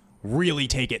really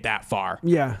take it that far.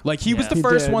 Yeah. Like he was the He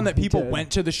first did. one that He people did.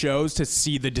 went to the shows to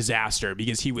see the disaster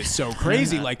because he was so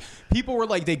crazy. Like people were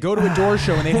like, they go to a Doors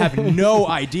show and they have no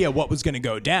idea what was going to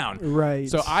go down. Right.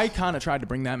 So I kind of tried to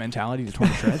bring that mentality to Torn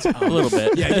to Shreds. A little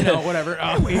bit. Yeah, you know, whatever.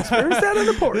 Where's that on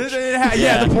the porch?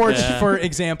 Yeah, the porch, Yeah. for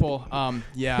example.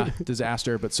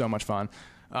 Disaster, but so much fun.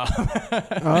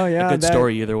 Oh yeah, Good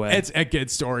story either way. It's a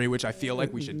good story, which I feel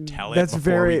like we should tell it That's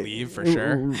before very we leave for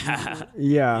sure.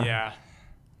 Yeah. Yeah.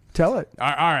 Tell it. All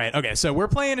right. Okay. So we're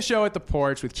playing a show at the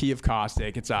Porch with Key of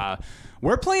Caustic. It's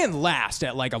we're playing last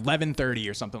at like 11:30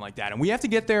 or something like that, and we have to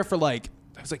get there for like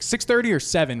it's like 6:30 or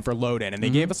 7 for load in, and they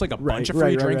gave us like a bunch of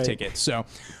free drink tickets. So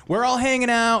we're all hanging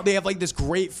out. They have like this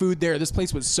great food there. This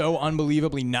place was so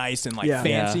unbelievably nice and like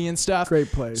fancy and stuff.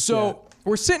 Great place. So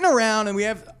we're sitting around and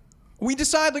we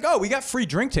decide like, oh, we got free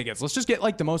drink tickets. Let's just get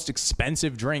like the most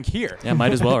expensive drink here. Yeah,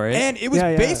 might as well, right? And it was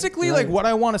basically like what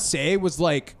I want to say was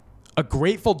like a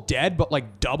Grateful Dead, but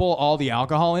like double all the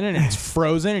alcohol in it, and it's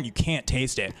frozen and you can't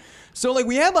taste it. So like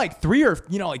we had like three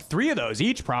of those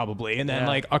each probably, and then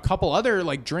like a couple other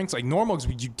like drinks like normal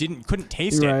because couldn't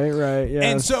taste it. Right, yeah.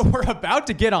 And so we're about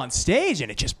to get on stage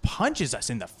and it just punches us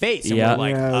in the face, and we're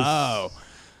like,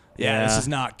 this is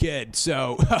not good.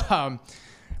 So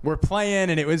we're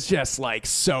playing and it was just like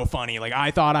so funny. Like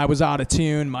I thought I was out of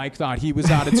tune. Mike thought he was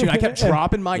out of tune. I kept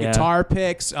dropping my guitar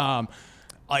picks.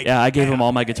 I gave him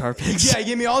all my guitar picks. Yeah, he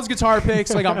gave me all his guitar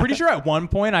picks. Like I'm pretty sure at one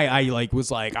point I like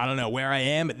was like, I don't know where I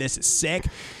am, but this is sick.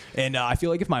 And I feel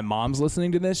like if my mom's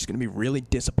listening to this, she's gonna be really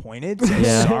disappointed. So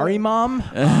sorry, Mom.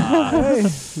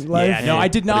 I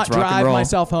did not drive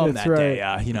myself home that day.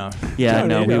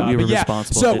 We were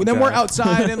responsible. So then we're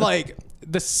outside and like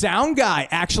the sound guy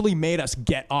actually made us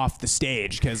get off the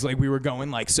stage because like we were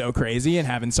going like so crazy and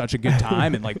having such a good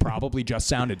time and like probably just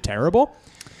sounded terrible.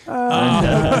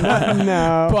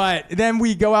 No. But then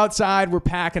we go outside, we're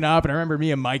packing up, and I remember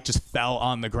me and Mike just fell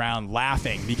on the ground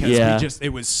laughing because it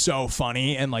was so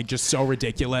funny and like just so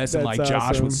ridiculous. And like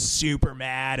Josh was super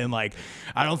mad, and like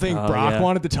I don't think Brock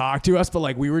wanted to talk to us, but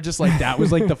like we were just like that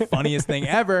was like the funniest thing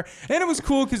ever. And it was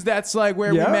cool because that's like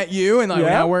where we met you, and like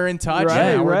now we're in touch,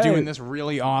 and now we're doing this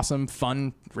really awesome,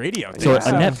 fun radio thing. So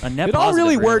a net it all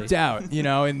really worked out, you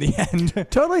know, in the end.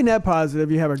 Totally net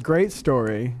positive. You have a great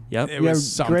story. Yep. It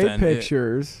was something. Great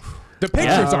pictures. The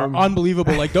pictures are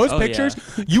unbelievable. Like those pictures,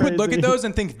 you would look Crazy. at those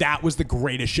and think that was the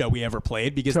greatest show we ever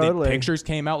played because the pictures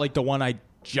came out like the one I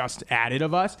just added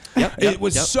of us. It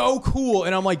was so cool.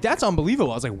 And I'm like, that's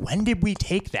unbelievable. I was like, when did we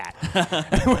take that?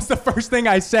 It was the first thing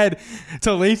I said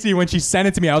to Lacey when she sent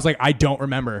it to me. I was like, I don't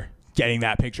remember getting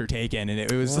that picture taken, and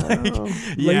it was but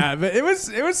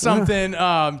it was something.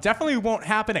 Definitely won't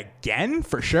happen again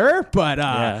for sure, but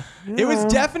it was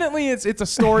definitely it's a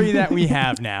story that we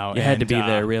have now. You had to be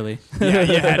there, really. You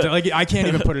had to, like I can't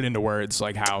even put it into words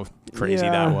like how crazy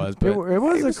that was. But it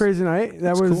was a crazy night.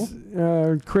 That was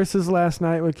Chris's last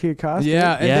night with Key Caustic.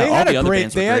 Yeah, and they had a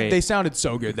great. They they sounded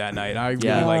so good that night. I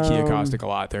really like Key Caustic a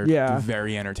lot. They're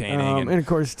very entertaining, and of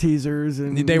course teasers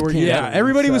and they were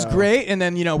everybody was great. And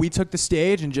then we took the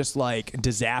stage and just like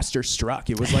disaster struck.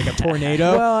 It was like a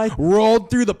tornado rolled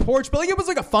through the porch, but like it was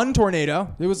like a fun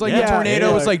tornado. It was like the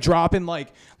tornado was like dropping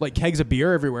like kegs of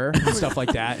beer everywhere and stuff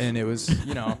like that. And it was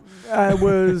it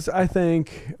was I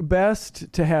think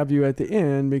best to have you at the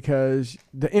end because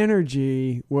the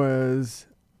energy was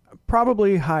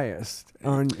probably highest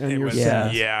on your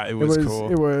set. Yeah, it was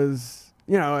cool. It was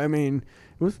I mean.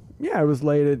 It was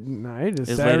late at night.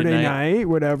 It's Saturday night,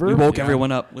 whatever. We woke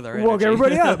everyone up with our energy. Woke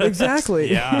everybody up,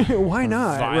 exactly. Why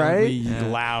not, violently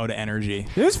loud energy.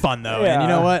 It was fun, though. And you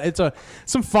know what? It's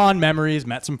some fond memories,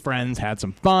 met some friends, had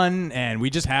some fun, and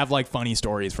we just have, like, funny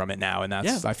stories from it now, and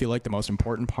that's, I feel like, the most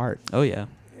important part. Oh, yeah.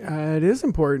 It is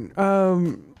important.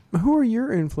 Who are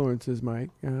your influences,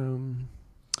 Mike? Who?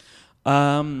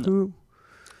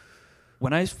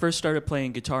 When I first started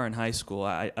playing guitar in high school,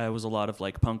 I was a lot of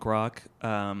like punk rock.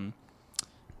 Both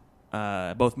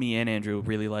me and Andrew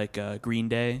really like Green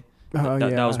Day.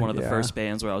 That was one of the first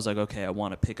bands where I was like, okay, I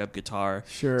want to pick up guitar.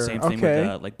 Sure. Same thing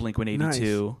with like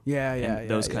Blink-182. Nice. And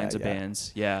those kinds of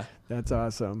bands. Yeah. That's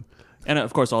awesome. And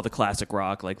of course, all the classic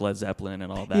rock like Led Zeppelin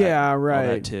and all that. Yeah, right.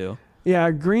 All that too. Yeah,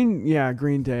 Green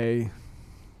Day.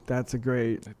 That's a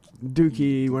great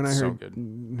Dookie. When I So heard,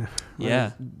 good.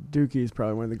 Yeah. Dookie is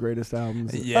probably one of the greatest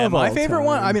albums. Yeah, of my all favorite time.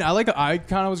 one. I mean, I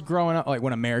kind of was growing up like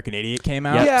when American Idiot came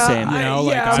out. Yep, Yeah, same. You know,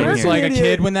 like I was American like a Idiot.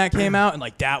 kid when that came out, and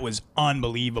like that was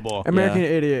unbelievable. American Yeah.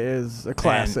 Idiot is a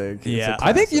classic. And, It's yeah, a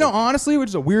I think, classic. honestly, which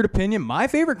is a weird opinion, my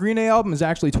favorite Green Day album is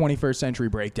actually 21st Century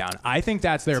Breakdown. I think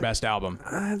that's their best album.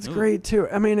 That's great too.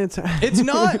 I mean, it's It's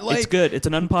not like It's good. It's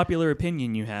an unpopular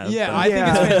opinion you have. Yeah, but- I think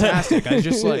it's fantastic. I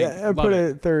just like I love put it.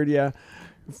 it third. Yeah,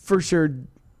 for sure.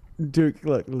 Duke,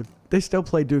 look, they still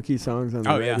play Dookie songs on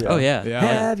the Oh yeah. radio. Oh, yeah.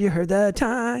 Have you heard that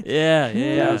time? Yeah,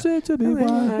 yeah.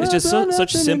 It's just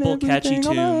such simple, catchy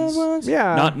tunes.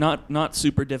 Yeah. Not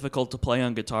super difficult to play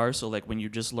on guitar. So like when you're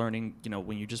just learning,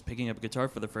 when you're just picking up a guitar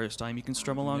for the first time, you can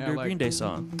strum along Yeah, to a like- Green Day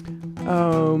song.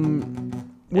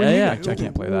 When Yeah, you, yeah. I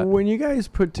can't play that. When you guys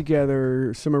put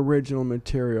together some original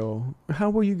material, how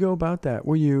will you go about that?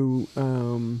 Will you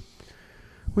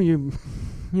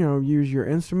use your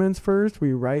instruments first? Will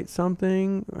you write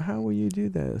something? How will you do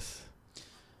this?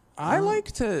 I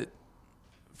like to,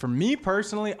 for me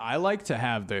personally, I like to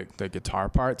have the guitar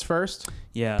parts first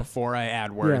Yeah. before I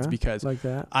add words Yeah, because like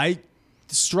that. I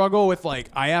struggle with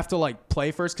I have to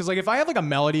play first because if I have a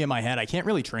melody in my head, I can't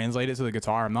really translate it to the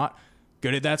guitar. I'm not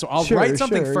good at that, so I'll Sure, write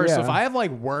something sure, first. So yeah. if I have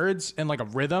words and a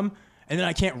rhythm, and then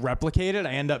I can't replicate it,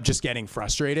 I end up just getting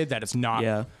frustrated that it's not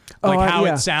Yeah. how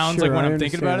yeah, it sounds sure, when I I'm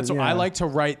thinking about it. So understand, I yeah. like to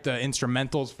write the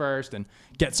instrumentals first and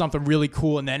get something really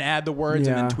cool, and then add the words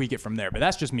and Yeah. then tweak it from there. But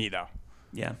that's just me though.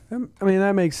 Yeah. I mean,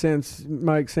 that makes sense.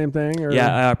 Mike, same thing? Or?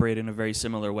 Yeah, I operate in a very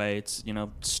similar way. It's,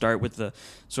 start with the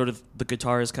sort of the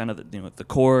guitar is kind of the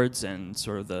chords and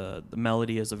sort of the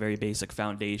melody is a very basic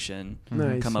foundation.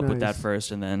 Nice, Come up with that nice.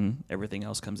 first and then everything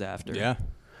else comes after. Yeah.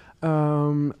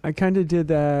 I kind of did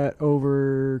that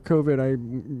over COVID. I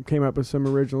came up with some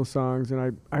original songs,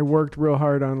 and I worked real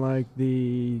hard on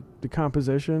the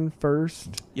composition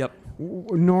first. Yep.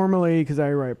 Normally, because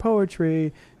I write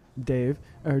poetry, Dave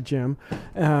or Jim,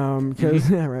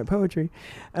 because I write poetry.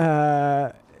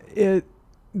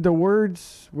 The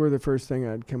words were the first thing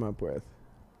I'd come up with,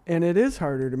 and it is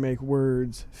harder to make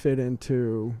words fit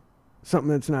into something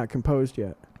that's not composed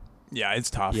yet. Yeah, it's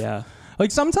tough. Yeah.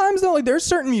 Sometimes though, there's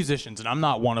certain musicians, and I'm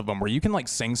not one of them, where you can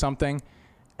sing something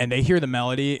and they hear the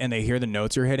melody and they hear the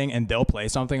notes you're hitting and they'll play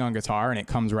something on guitar and it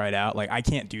comes right out. I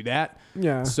can't do that.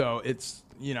 Yeah. So it's,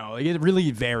 it really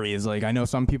varies. I know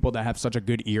some people that have such a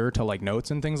good ear to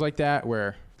notes and things like that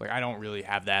where I don't really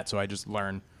have that. So I just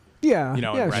learn, Yeah. and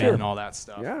yeah, write sure. and all that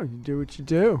stuff. Yeah, you do what you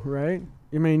do, right?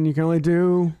 I mean, you can only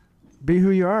be who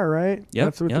you are, right? Yep,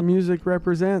 That's what the yep. music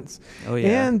represents. Oh,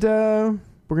 yeah. And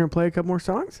we're going to play a couple more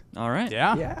songs. All right.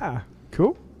 Yeah. Yeah.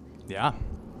 Cool. Yeah.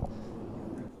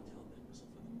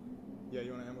 Yeah,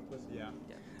 you want to end with this?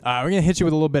 Yeah. We're going to hit you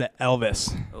with a little bit of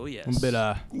Elvis. Oh, yes. A little bit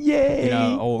of... Yay.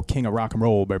 old king of rock and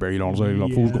roll, baby. You know what I'm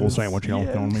saying? Fool's gold Yes, sandwich, you know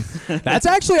what I mean? yes. That's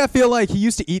actually, I feel like he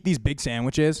used to eat these big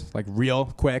sandwiches, real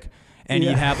quick. And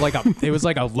Yeah. he'd have it was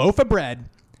a loaf of bread,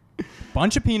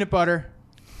 bunch of peanut butter,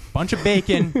 bunch of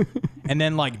bacon, and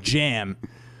then jam.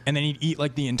 And then he'd eat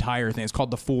the entire thing. It's called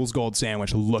the Fool's Gold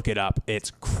Sandwich. Look it up.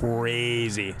 It's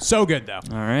crazy. So good, though.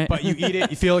 All right. But you eat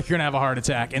it, you feel like you're going to have a heart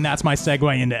attack. And that's my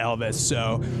segue into Elvis.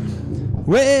 So...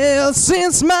 Well,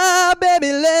 since my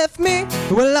baby left me,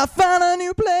 I found a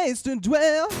new place to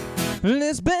dwell.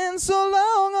 It's been so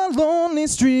long on lonely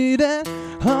street at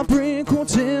Heartbreak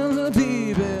Hotel,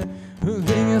 baby. They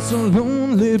get so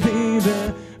lonely,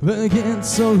 baby. They get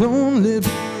so lonely, baby.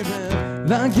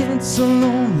 I get so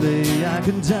lonely I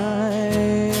could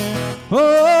die.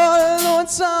 Oh, though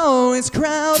it's always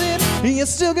crowded, you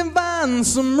still can find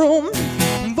some room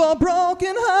for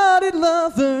broken-hearted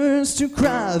lovers to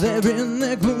cry there in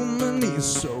their gloomy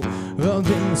soul. They'll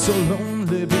be so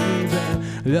lonely, baby.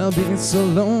 They'll be so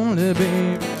lonely,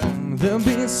 baby. They'll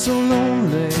be so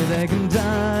lonely they can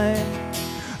die.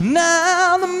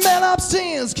 Now the mail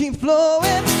upstairs keep flowing,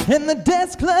 and the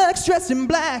desk clerk's dressed in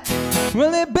black. Well,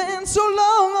 they've been so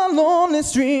long on lonely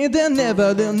street, they'll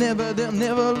never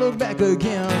look back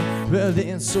again. Well,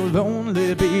 they're so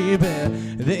lonely, baby.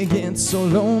 They get so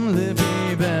lonely,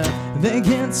 baby. They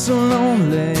get so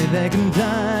lonely they can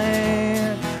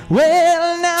die.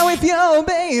 Well, now if your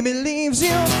baby leaves you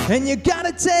and you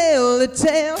gotta tell the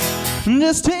tale,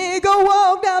 just take a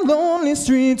walk down lonely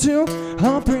street to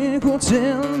Heartbreak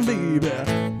Hotel, baby.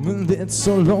 Well, it's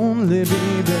so lonely,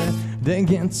 baby. They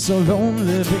get so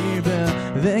lonely,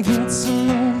 baby. They get so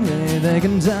lonely they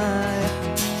can die.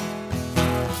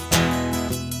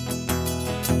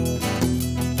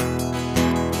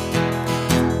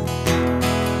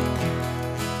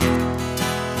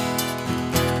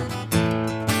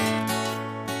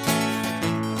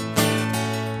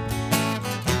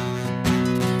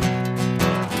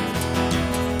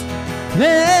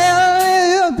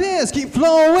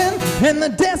 and the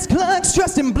desk clerks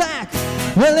dressed in black.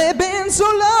 Well, they've been so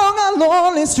long on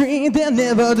lonely street, they'll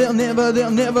never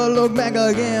look back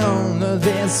again.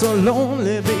 They're so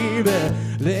lonely, baby.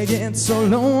 They get so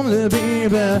lonely,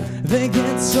 baby. They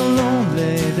get so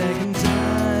lonely they can die.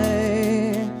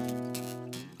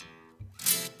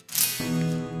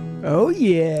 Oh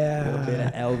yeah. A little bit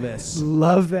of Elvis.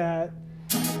 Love that.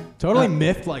 Totally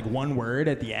miffed like one word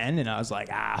at the end, and I was like,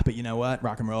 but you know what?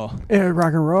 Rock and roll. Yeah,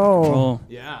 rock and roll.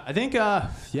 Yeah, I think,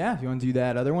 if you want to do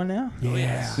that other one now?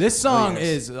 Yeah. This song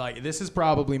is, this is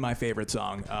probably my favorite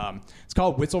song. It's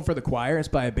called Whistle for the Choir. It's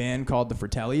by a band called the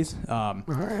Fratellis. All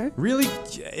right. Really,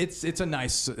 it's a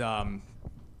nice, it's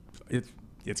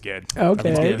good.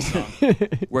 Okay. It's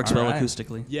good. Works All well right.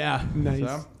 acoustically. Yeah. Nice.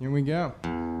 So, here we go.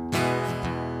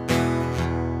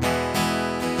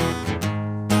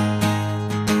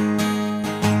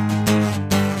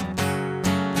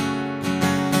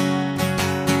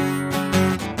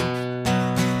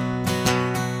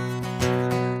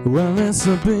 Well, it's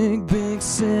a big, big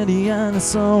city, and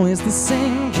it's always the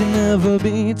same. Can never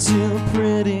be too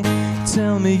pretty.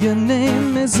 Tell me your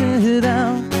name, is it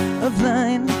out of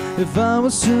line? If I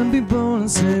was to be born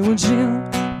and say, would you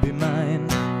be mine?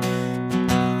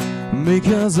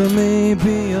 Because I may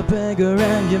be a beggar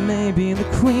and you may be the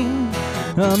queen.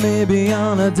 I may be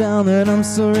on a downer and I'm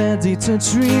so ready to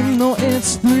dream. No,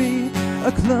 it's 3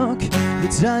 o'clock. The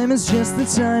time is just the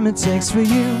time it takes for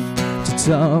you to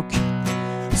talk.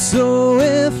 So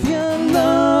if you're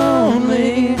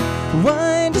lonely,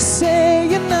 why just say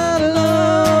you're not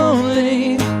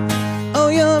lonely? Oh,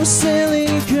 you're a silly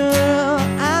girl,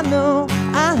 I know,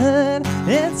 I heard.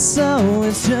 It's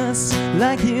always just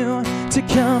like you to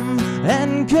come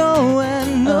and go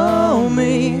and know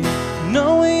me.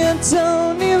 No, you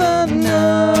don't even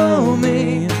know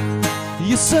me.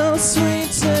 You're so sweet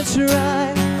to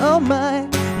try, oh my,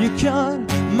 you caught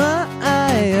my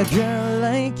eye. A girl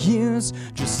like you's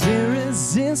just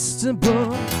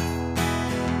irresistible.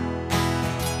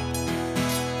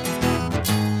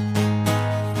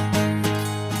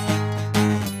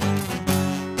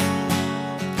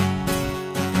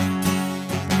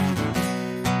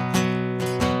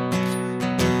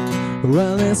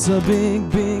 Well, it's a big,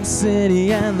 big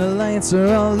city and the lights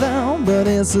are all loud, but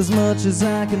it's as much as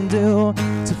I can do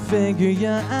to figure you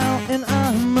out. And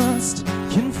I must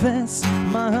confess,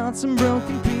 my heart's in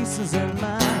broken pieces and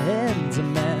my head's a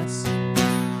mess.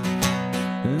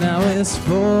 Now it's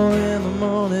 4 in the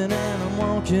morning and I'm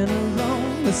walking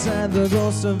alone beside the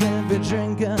ghost of every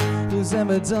drinker who's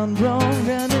ever done wrong.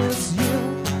 And it's you,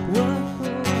 whoa,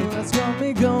 that's got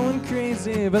me going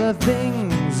crazy for the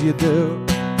things you do.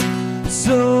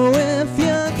 So if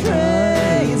you're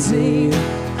crazy,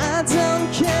 I don't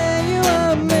care, you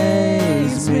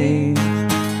amaze me.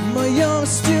 But you're a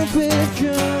stupid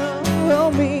girl, oh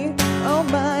me, oh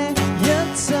my. You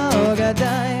talk, I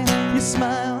die, you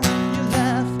smile, you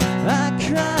laugh, I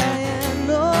cry. And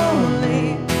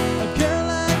only a girl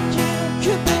like you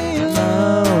could be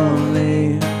lonely.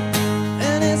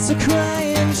 And it's a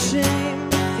crying shame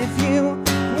if you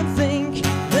would think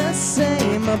the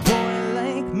same. A boy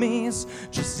like me's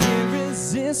just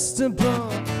irresistible.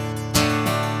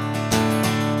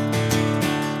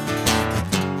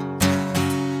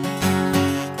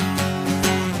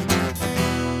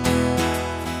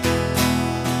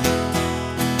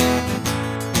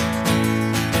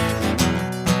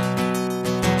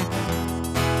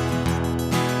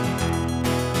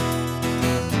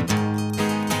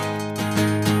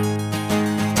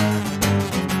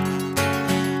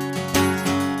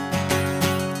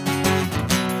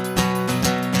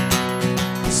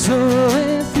 So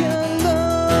if you're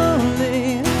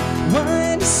lonely,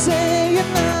 why do you say you're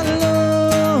not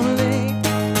lonely?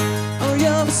 Oh,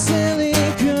 you're a silly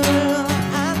girl,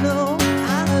 I know,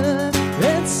 I heard.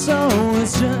 It's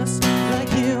always just like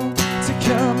you to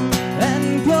come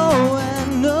and go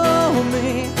and know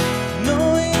me.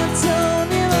 No, you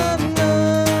don't even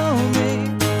know me.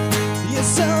 You're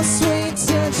so sweet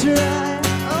to try,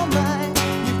 oh my.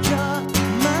 You caught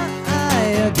my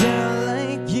eye, a girl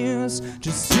like you's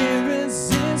just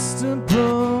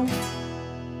irresistible.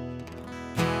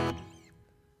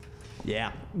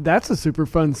 Yeah. That's a super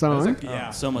fun song.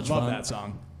 Yeah. so much Love fun. that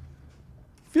song.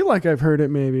 Feel like I've heard it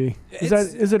maybe. Is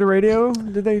it a radio?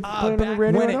 Did they play it on the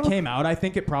radio? When at it all? came out, I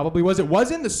think it probably was. It was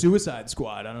in the Suicide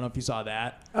Squad. I don't know if you saw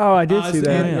that. Oh, I did see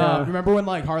that. And, Yeah. remember when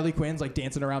like Harley Quinn's like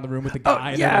dancing around the room with the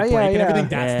guy and yeah, they're like, breaking yeah. everything?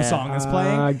 That's Yeah. the song that's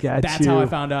playing. I got That's how you. I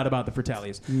found out about the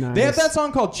Fratellis. Nice. They have that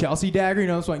song called Chelsea Dagger. You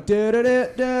know, it's like Oh da-da-da,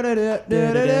 da-da-da, da-da-da.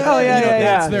 yeah, You know, yeah,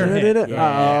 That's yeah. their hit.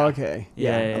 Oh, okay.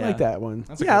 Yeah, I yeah. like that one.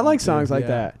 That's a Yeah, I good like one, songs too. like Yeah.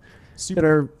 that. that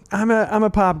are. I'm a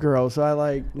pop girl, so I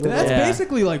like. That's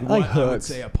basically like what like I would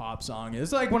say a pop song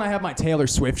is. Like when I have my Taylor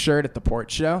Swift shirt at the Port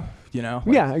show, you know.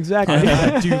 Like, yeah, exactly.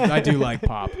 I do like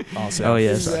pop also. Oh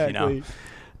yes, exactly. You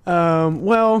know.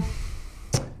 Well,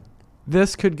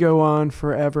 this could go on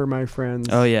forever, my friends.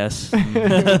 Oh yes.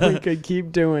 We could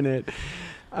keep doing it.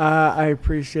 I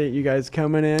appreciate you guys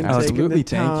coming in. Absolutely.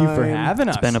 Thank you for having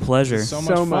us. It's been a pleasure.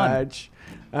 So much.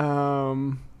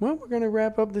 Well, we're going to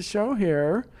wrap up the show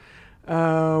here.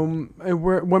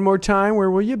 One more time, where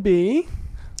will you be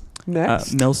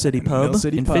next? Mill City Pub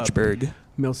in Pub. Fitchburg.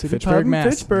 Mill City Fitchburg, Pub in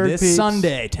Mass. Fitchburg, this peeps.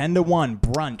 Sunday, 10 to 1,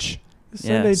 brunch.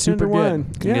 Sunday, super 10 to 1.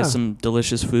 good. Can get some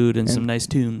delicious food and some nice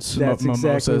tunes. That's mimosas.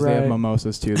 exactly They have right.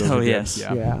 mimosas too. Those Oh, are good. yes.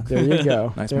 Yeah, there you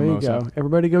go. Nice there mimosa. you go.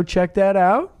 Everybody go check that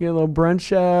out. Get a little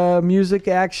brunch music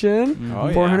action. Oh,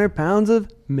 yeah. 400 pounds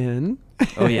of men.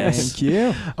 Oh yes. Thank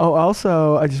you. Oh,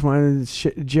 also, I just wanted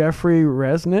to Jeffrey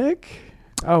Resnick.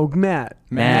 Oh, Matt.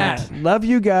 Love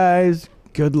you guys.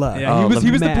 Good luck. Yeah, he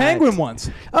was the penguin once.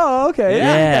 Oh, okay.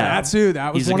 Yeah. That's who.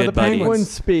 That was He's a one of the good buddy. penguins. Penguin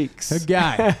speaks. Good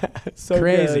guy. So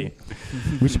Crazy.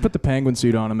 good. We should put the penguin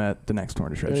suit on him at the next Torn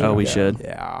to Shreds. Oh, we show. should.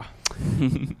 Yeah.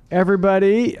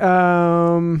 Everybody,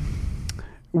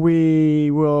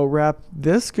 we will wrap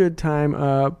this good time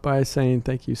up by saying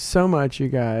thank you so much, you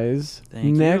guys. Thank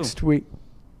you. Next week,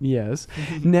 yes.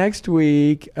 Next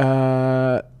week,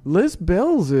 Liz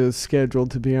Bills is scheduled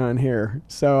to be on here.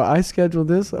 So I scheduled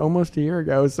this almost a year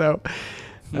ago. So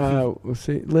we'll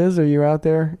see. Liz, are you out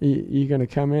there? You going to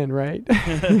come in, right?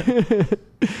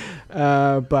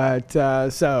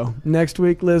 So next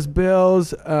week, Liz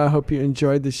Bills. Hope you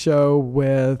enjoyed the show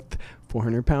with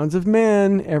 400 Pounds of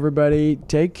Men. Everybody,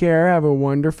 take care. Have a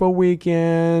wonderful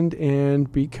weekend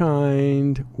and be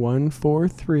kind.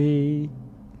 143.